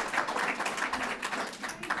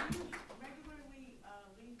 regularly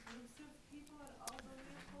lead groups of people at all the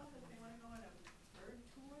Leopold if they want to go on a bird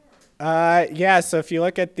tour? Or? Yeah, so if you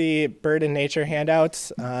look at the bird and nature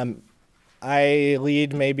handouts, I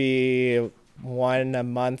lead maybe one a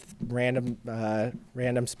month,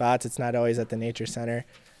 random spots. It's not always at the nature center.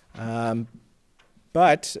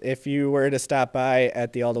 But if you were to stop by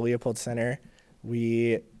at the Aldo Leopold Center,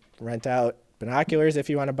 we rent out binoculars if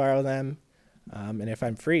you want to borrow them. And if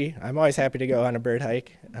I'm free, I'm always happy to go on a bird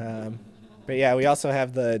hike. But yeah, we also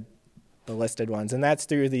have the listed ones, and that's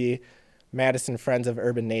through the Madison Friends of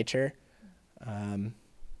Urban Nature. And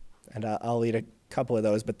I'll lead a couple of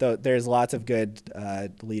those, but there's lots of good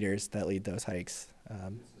leaders that lead those hikes.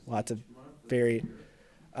 Lots of very,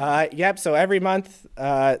 yep, so every month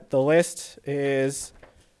the list is,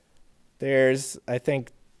 there's, I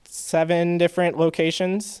think, 7 different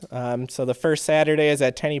locations. So the first Saturday is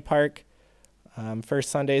at Tenney Park, first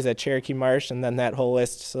Sunday is at Cherokee Marsh, and then that whole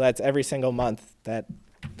list. So that's every single month that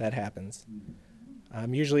happens.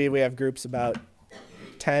 Usually we have groups about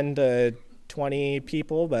 10 to 20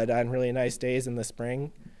 people, but on really nice days in the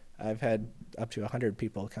spring, I've had up to 100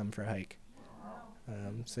 people come for a hike.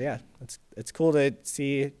 So yeah, it's cool to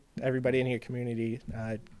see everybody in your community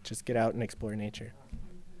just get out and explore nature.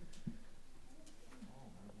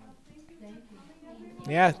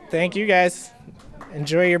 Yeah, thank you guys.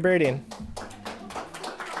 Enjoy your birding.